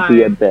inside. gonna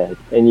be a bitch,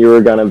 and you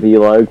were gonna be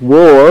like,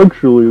 well,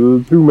 actually,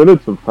 the 2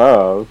 minutes have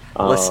passed.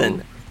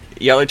 Listen,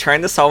 y'all are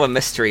trying to solve a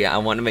mystery. I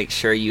want to make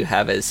sure you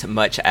have as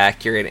much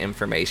accurate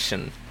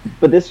information.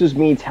 But this was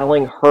me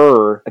telling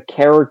her a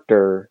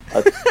character.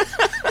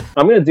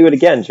 I'm going to do it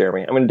again,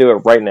 Jeremy. I'm going to do it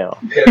right now.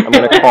 I'm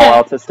going to call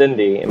out to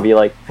Cindy and be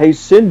like, hey,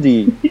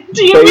 Cindy,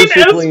 Do you mean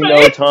basically Esme?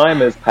 no time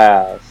has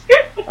passed.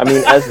 I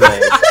mean,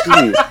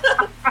 Esme.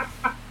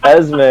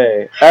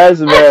 Jeez.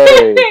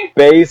 Esme.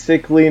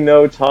 Basically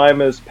no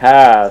time has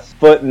passed.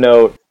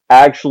 Footnote.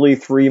 Actually,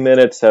 3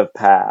 minutes have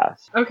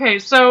passed. Okay,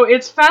 so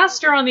it's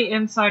faster on the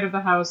inside of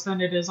the house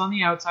than it is on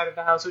the outside of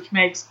the house, which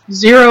makes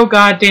zero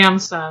goddamn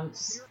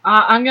sense.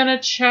 I'm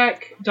gonna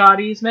check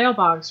Dottie's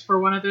mailbox for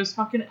one of those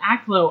fucking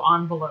Aclo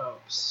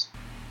envelopes.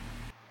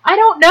 I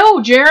don't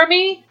know,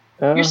 Jeremy!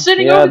 You're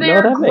sitting over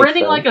there that makes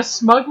grinning sense. like a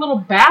smug little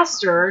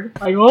bastard.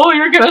 Like, oh,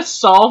 you're gonna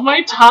solve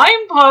my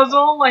time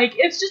puzzle! Like,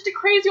 it's just a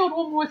crazy old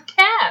woman with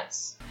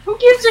cats! Who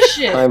gives a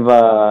shit?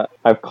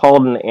 I've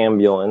called an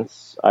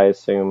ambulance, I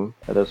assume,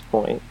 at this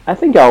point. I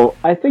think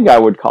I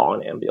would call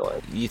an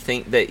ambulance. You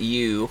think that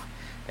you,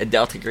 a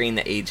Delta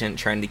Green agent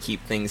trying to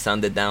keep things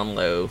on the down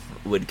low,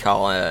 would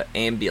call an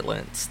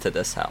ambulance to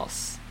this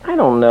house? I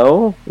don't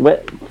know.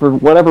 For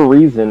whatever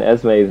reason,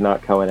 Esme is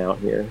not coming out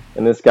here.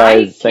 And this guy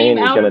is saying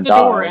he's I came out gonna of the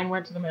die. door and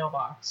went to the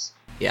mailbox.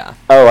 Yeah.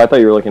 Oh, I thought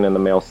you were looking in the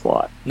mail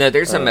slot. No,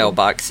 there's a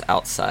mailbox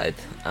outside.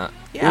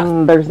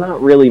 Yeah. There's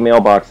not really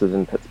mailboxes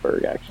in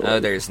Pittsburgh, actually. Oh,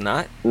 there's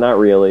not? Not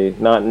really.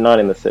 Not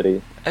in the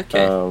city.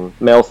 Okay.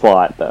 Mail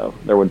slot, though.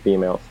 There would be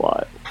mail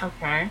slot.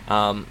 Okay.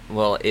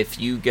 Well, if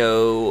you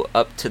go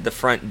up to the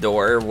front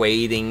door,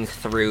 wading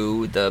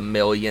through the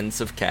millions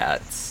of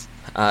cats,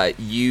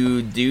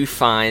 you do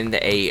find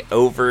a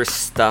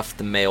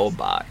overstuffed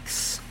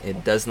mailbox.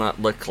 It does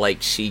not look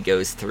like she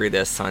goes through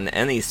this on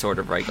any sort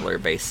of regular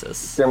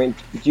basis. I mean,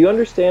 do you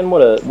understand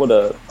what a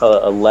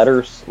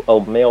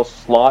mail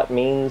slot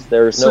means?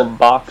 There's no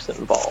box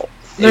involved.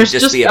 It'd There's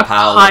just be a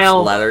pile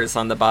of letters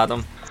on the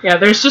bottom. Yeah,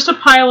 there's just a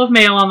pile of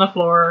mail on the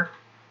floor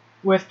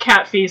with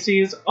cat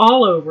feces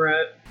all over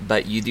it.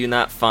 But you do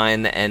not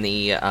find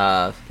any,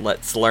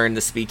 let's learn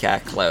to speak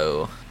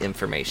Aclo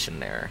information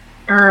there.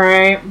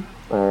 Alright.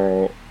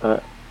 Alright.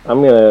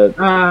 I'm gonna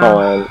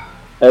call in.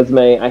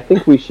 Esme, I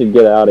think we should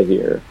get out of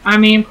here. I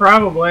mean,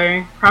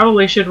 probably.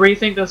 Probably should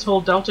rethink this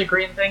whole Delta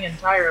Green thing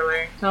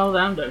entirely. Tell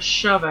them to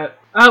shove it.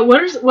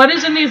 What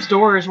is in these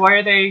doors? Why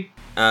are they...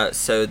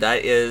 So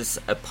that is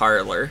a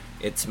parlor.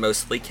 It's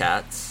mostly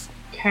cats.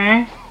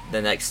 Okay.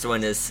 The next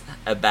one is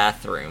a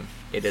bathroom.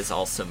 It is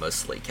also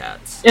mostly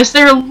cats. Is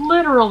there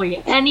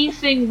literally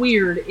anything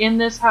weird in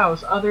this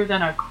house other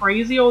than a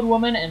crazy old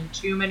woman and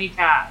too many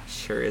cats?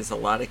 Sure is a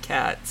lot of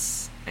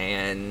cats.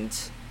 And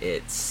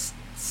it's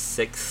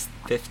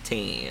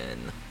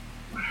 6:15.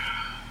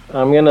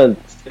 I'm gonna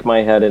stick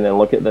my head in and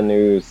look at the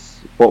news.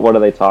 What are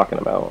they talking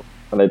about?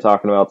 Are they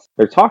talking about?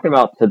 They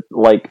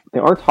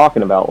are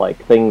talking about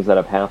like things that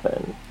have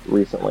happened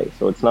recently.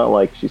 So it's not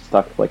like she's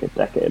stuck like a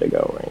decade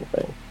ago or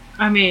anything.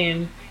 I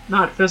mean,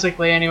 not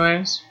physically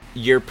anyways.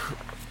 You're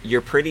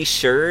pretty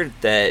sure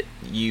that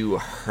you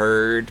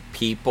heard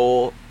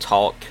people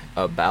talk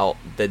about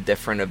the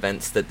different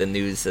events that the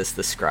news is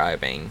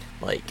describing.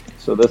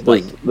 So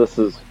this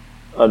is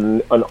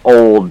an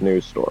old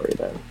news story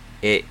then.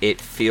 It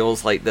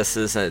feels like this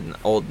is an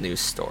old news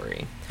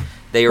story.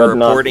 They But are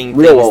not reporting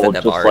real things old, that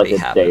have just already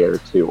like a day or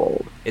happened. two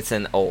old. It's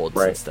an old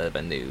Right. instead of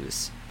a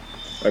news.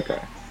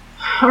 Okay.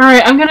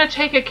 Alright, I'm gonna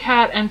take a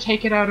cat and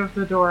take it out of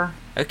the door.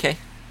 Okay,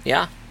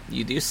 yeah,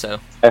 you do so.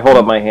 I hold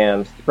up my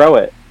hands. Throw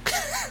it.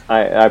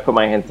 I put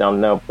my hands down.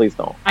 No, please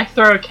don't. I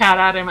throw a cat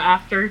at him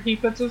after he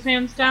puts his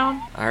hands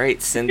down.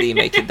 Alright, Cindy,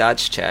 make a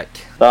dodge check.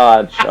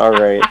 Dodge. All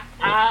right.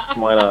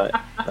 Why not?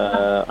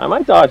 I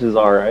might dodge is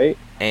all right.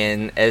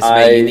 And Esme,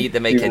 I you need to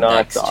make do a not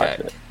dex dodge check.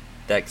 it.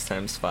 Dex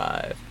times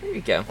 5. There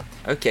you go.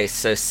 Okay,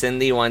 so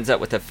Cindy winds up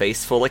with a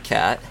face full of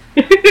cat.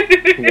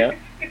 Yeah.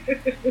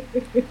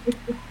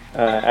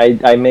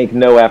 I make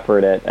no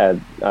effort at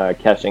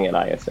catching it,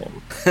 I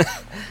assume.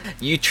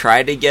 You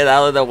try to get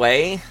out of the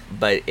way,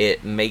 but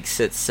it makes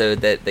it so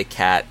that the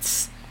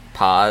cat's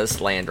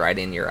paws land right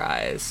in your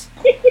eyes.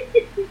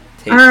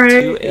 Take All right.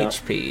 2 Yeah.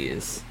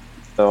 HPs.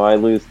 So I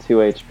lose 2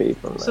 HP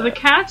from that. So the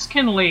cats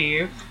can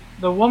leave.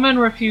 The woman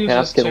refuses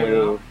Cats can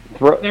to.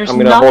 leave. There's I'm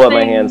gonna hold up my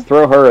nothing- hands.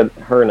 Throw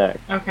her neck.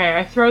 Okay,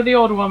 I throw the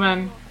old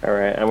woman.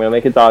 Alright, I'm gonna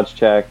make a dodge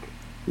check.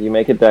 You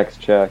make a dex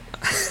check.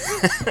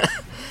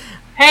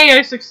 Hey,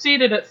 I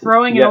succeeded at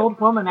throwing an Yeah, old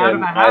woman out of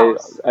And a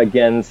house. I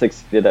again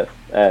succeeded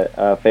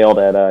failed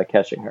at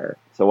catching her.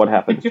 So what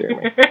happens,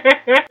 Jeremy?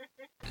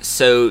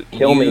 So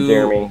Kill me,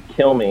 Jeremy.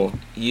 Kill me.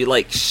 You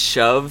like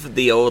shove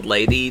the old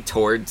lady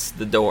towards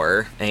the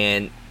door,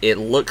 and it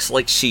looks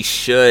like she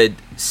should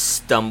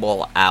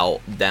stumble out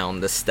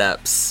down the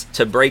steps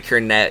to break her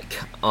neck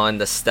on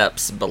the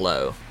steps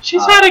below.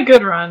 She's had a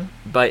good run.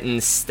 But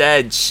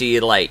instead, she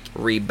like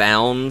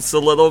rebounds a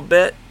little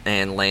bit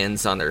and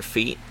lands on her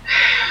feet.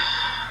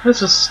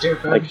 This is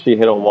stupid. Like she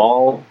hit a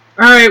wall.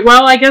 Alright,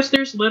 well, I guess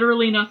there's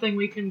literally nothing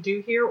we can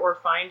do here or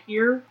find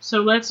here. So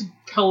let's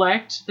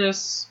collect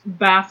this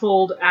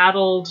baffled,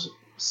 addled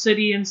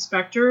city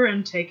inspector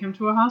and take him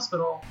to a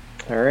hospital.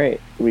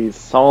 Alright, we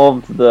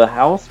solved the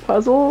house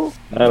puzzle?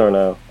 I don't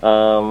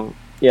know.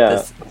 Yeah.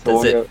 Does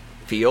we'll it go-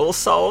 feel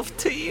solved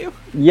to you?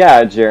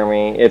 Yeah,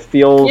 Jeremy. It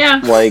feels Yeah.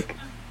 like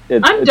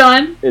I'm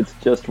done. It's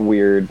just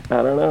weird.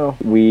 I don't know.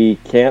 We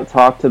can't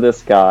talk to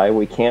this guy.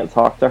 We can't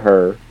talk to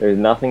her. There's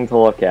nothing to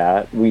look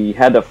at. We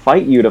had to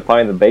fight you to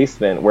find the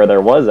basement where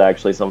there was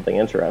actually something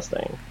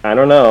interesting. I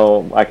don't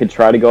know. I could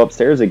try to go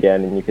upstairs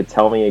again, and you could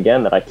tell me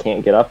again that I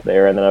can't get up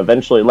there, and then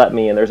eventually let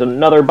me, and there's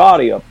another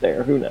body up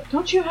there. Who knows?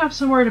 Don't you have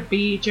somewhere to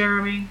be,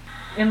 Jeremy?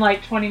 In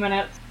like 20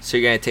 minutes? So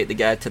you're gonna take the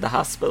guy to the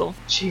hospital?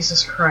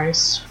 Jesus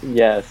Christ.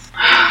 Yes.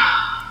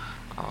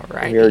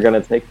 Alright. We are going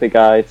to take the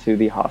guy to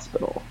the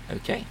hospital.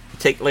 Okay.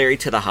 Take Larry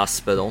to the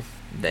hospital.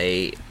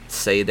 They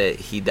say that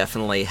he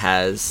definitely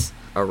has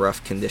a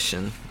rough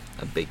condition,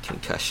 a big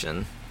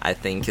concussion, I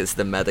think is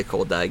the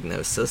medical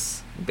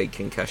diagnosis. Big A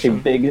concussion.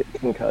 big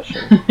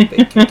concussion.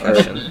 Big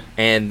concussion.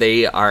 And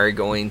they are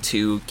going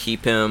to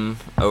keep him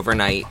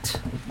overnight.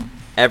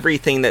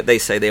 Everything that they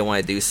say they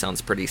want to do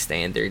sounds pretty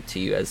standard to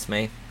you,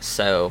 Esme.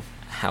 So,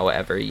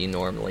 however you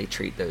normally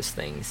treat those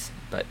things.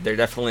 But they're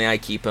definitely going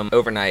to keep him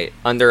overnight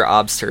under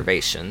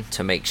observation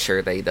to make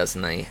sure that he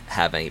doesn't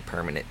have any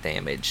permanent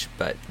damage.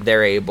 But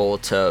they're able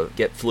to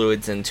get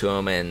fluids into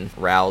him and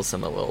rouse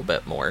him a little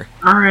bit more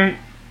Alright.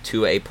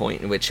 to a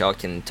point in which y'all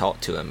can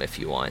talk to him if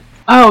you want.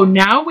 Oh,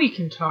 now we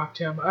can talk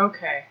to him.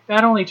 Okay.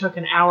 That only took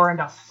an hour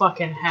and a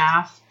fucking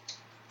half.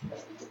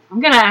 I'm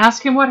gonna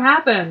ask him what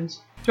happened.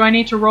 Do I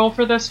need to roll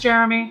for this,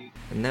 Jeremy?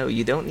 No,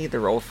 you don't need to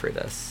roll for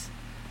this.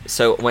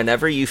 So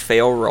whenever you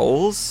fail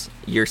rolls,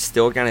 you're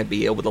still going to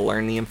be able to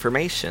learn the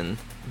information,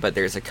 but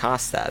there's a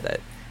cost at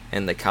it.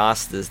 And the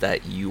cost is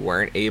that you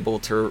weren't able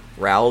to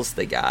rouse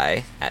the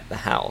guy at the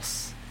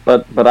house.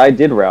 But I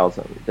did rouse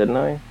him, didn't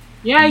I?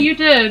 Yeah, you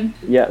did.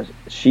 Yeah,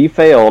 she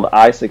failed,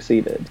 I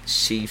succeeded.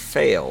 She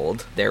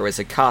failed. There was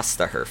a cost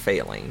to her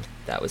failing.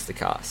 That was the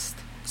cost.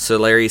 So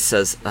Larry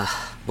says,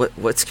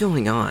 what's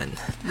going on?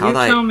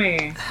 Tell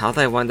me. How'd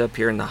I wind up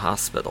here in the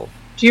hospital?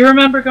 Do you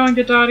remember going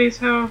to Dottie's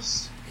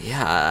house?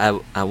 Yeah,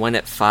 I went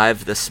at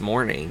 5 this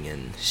morning,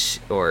 and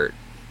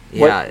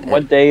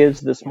What day is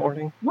this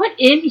morning? What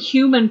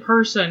inhuman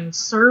person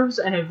serves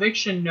an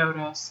eviction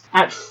notice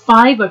at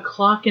 5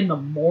 o'clock in the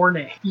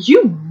morning?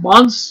 You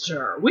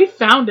monster! We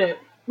found it.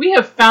 We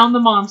have found the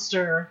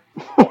monster.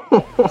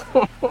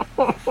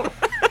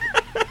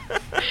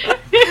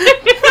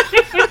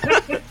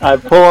 I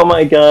pull out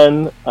my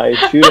gun, I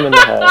shoot him in the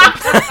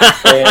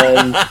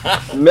head,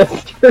 and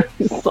mystery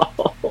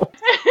solved.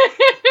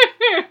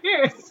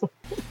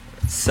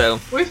 So,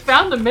 We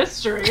found the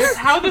mystery. It's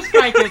how this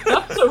guy gets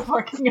up so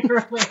fucking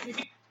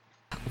early.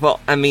 well,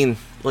 I mean,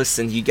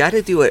 listen, you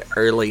gotta do it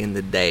early in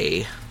the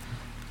day,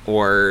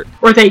 or...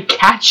 Or they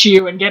catch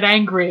you and get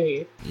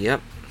angry.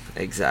 Yep,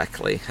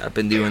 exactly. I've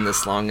been doing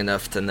this long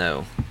enough to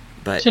know.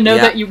 But To know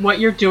yeah, that what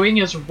you're doing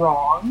is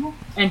wrong,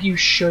 and you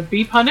should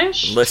be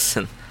punished.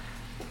 Listen,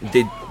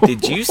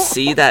 did you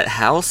see that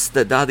house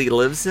that Dottie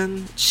lives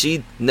in?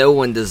 No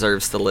one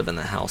deserves to live in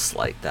a house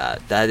like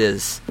that. That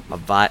is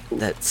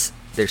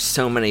there's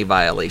so many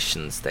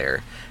violations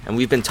there. And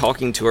we've been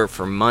talking to her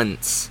for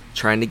months,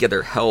 trying to get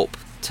her help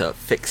to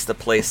fix the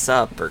place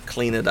up or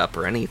clean it up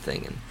or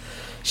anything. And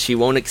she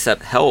won't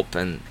accept help,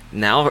 and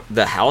now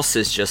the house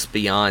is just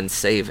beyond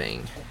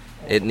saving.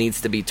 It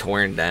needs to be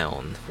torn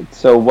down.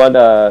 So what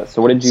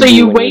did you So do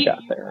you when wait- you got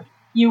there?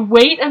 You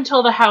wait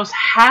until the house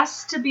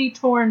has to be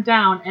torn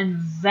down and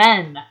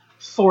then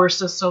force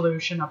a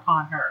solution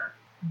upon her.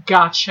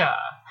 Gotcha.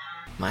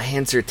 My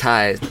hands are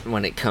tied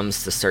when it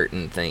comes to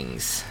certain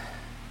things.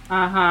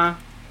 Uh-huh.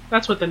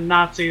 That's what the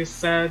Nazis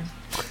said.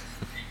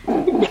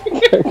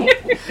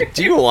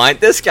 Do you want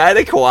this guy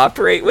to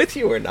cooperate with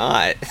you or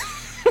not?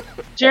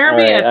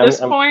 Jeremy, Alright, at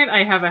this I'm- point,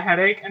 I have a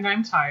headache and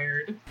I'm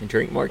tired.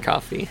 Drink more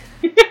coffee.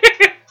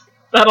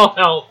 That'll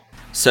help.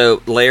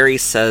 So Larry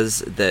says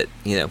that,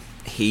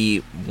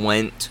 he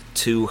went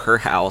to her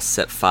house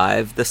at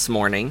 5 this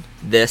morning,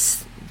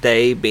 this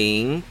day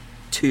being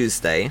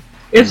Tuesday.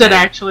 Is And it then-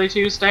 actually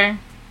Tuesday?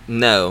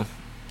 No,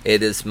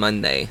 it is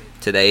Monday.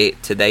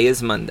 Today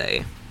is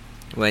Monday.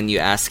 When you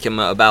ask him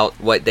about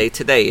what day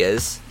today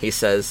is, he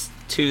says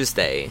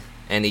Tuesday,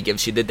 and he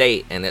gives you the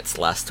date, and it's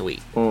last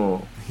week.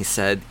 He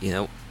said,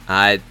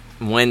 I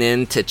went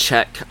in to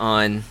check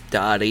on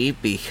Dottie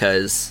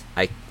because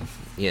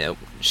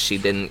she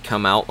didn't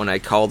come out when I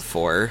called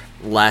for her.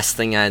 Last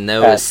thing I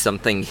know is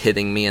something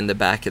hitting me in the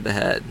back of the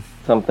head.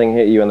 Something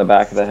hit you in the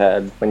back of the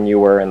head when you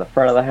were in the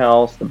front of the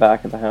house, the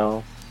back of the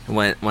house.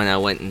 When I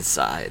went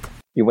inside.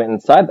 You went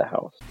inside the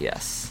house.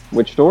 Yes.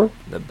 Which door?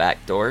 The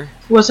back door.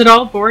 Was it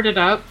all boarded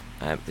up?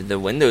 The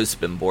window's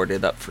been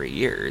boarded up for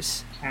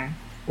years.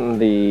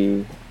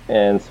 Okay.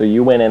 And so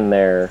you went in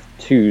there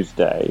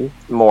Tuesday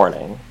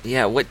morning.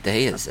 Yeah, what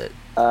day is it?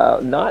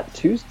 Not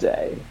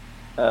Tuesday.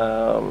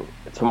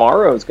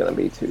 Tomorrow's gonna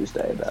be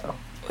Tuesday though.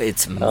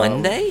 It's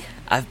Monday?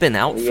 I've been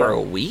out for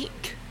a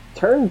week?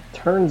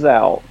 Turns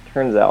out.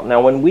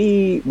 Now when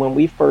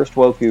we first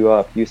woke you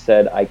up, you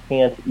said I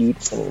can't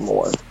eat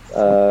anymore.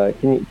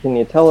 Can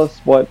you tell us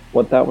what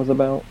that was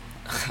about?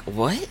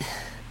 What?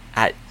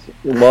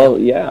 Well,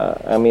 yeah.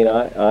 I mean,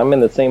 I'm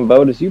in the same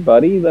boat as you,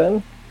 buddy.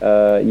 Then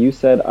you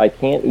said I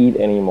can't eat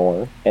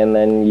anymore, and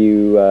then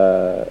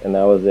and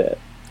that was it.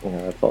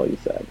 That's all you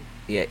said.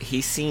 Yeah,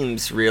 he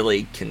seems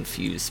really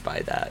confused by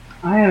that.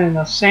 I am in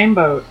the same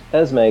boat.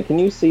 Esme, can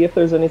you see if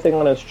there's anything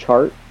on his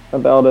chart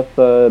about if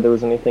there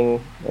was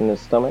anything in his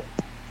stomach?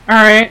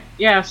 Alright,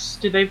 yes.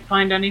 Did they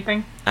find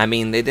anything? I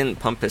mean, they didn't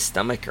pump his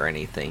stomach or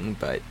anything,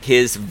 but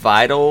his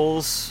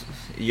vitals,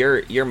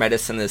 your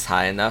medicine is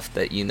high enough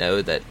that you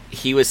know that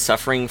he was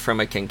suffering from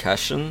a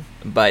concussion,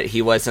 but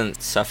he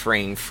wasn't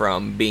suffering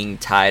from being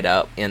tied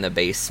up in the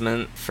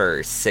basement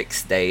for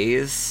 6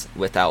 days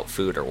without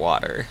food or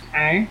water.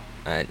 Okay.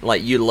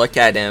 You look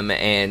at him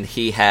and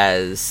he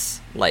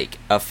has like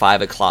a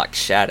 5 o'clock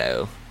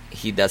shadow.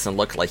 He doesn't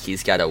look like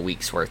he's got a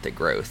week's worth of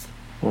growth.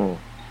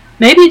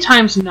 Maybe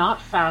time's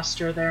not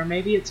faster there.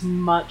 Maybe it's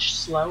much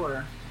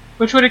slower.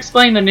 Which would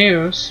explain the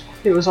news.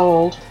 It was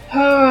old.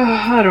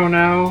 I don't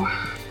know.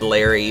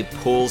 Larry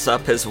pulls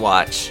up his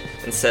watch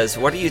and says,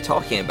 "What are you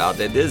talking about?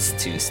 It is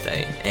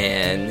Tuesday."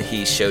 And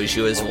he shows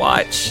you his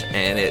watch,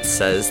 and it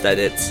says that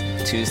it's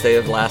Tuesday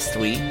of last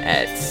week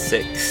at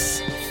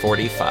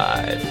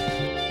 6:45.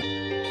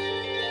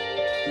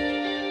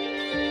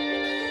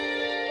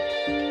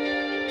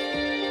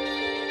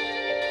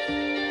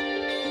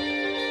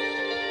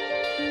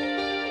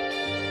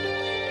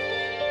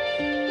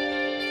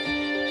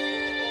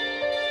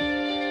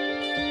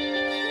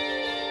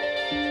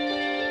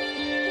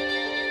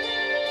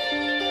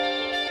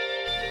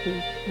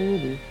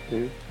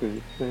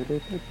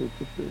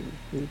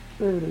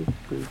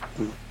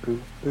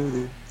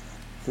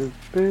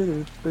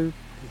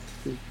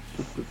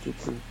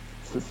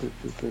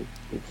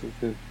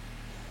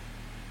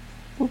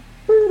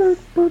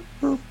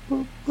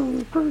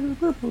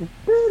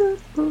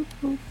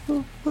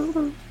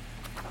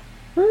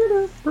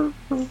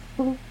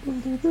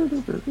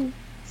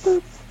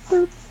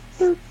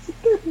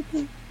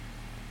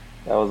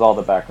 That was all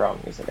the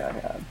background music I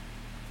had.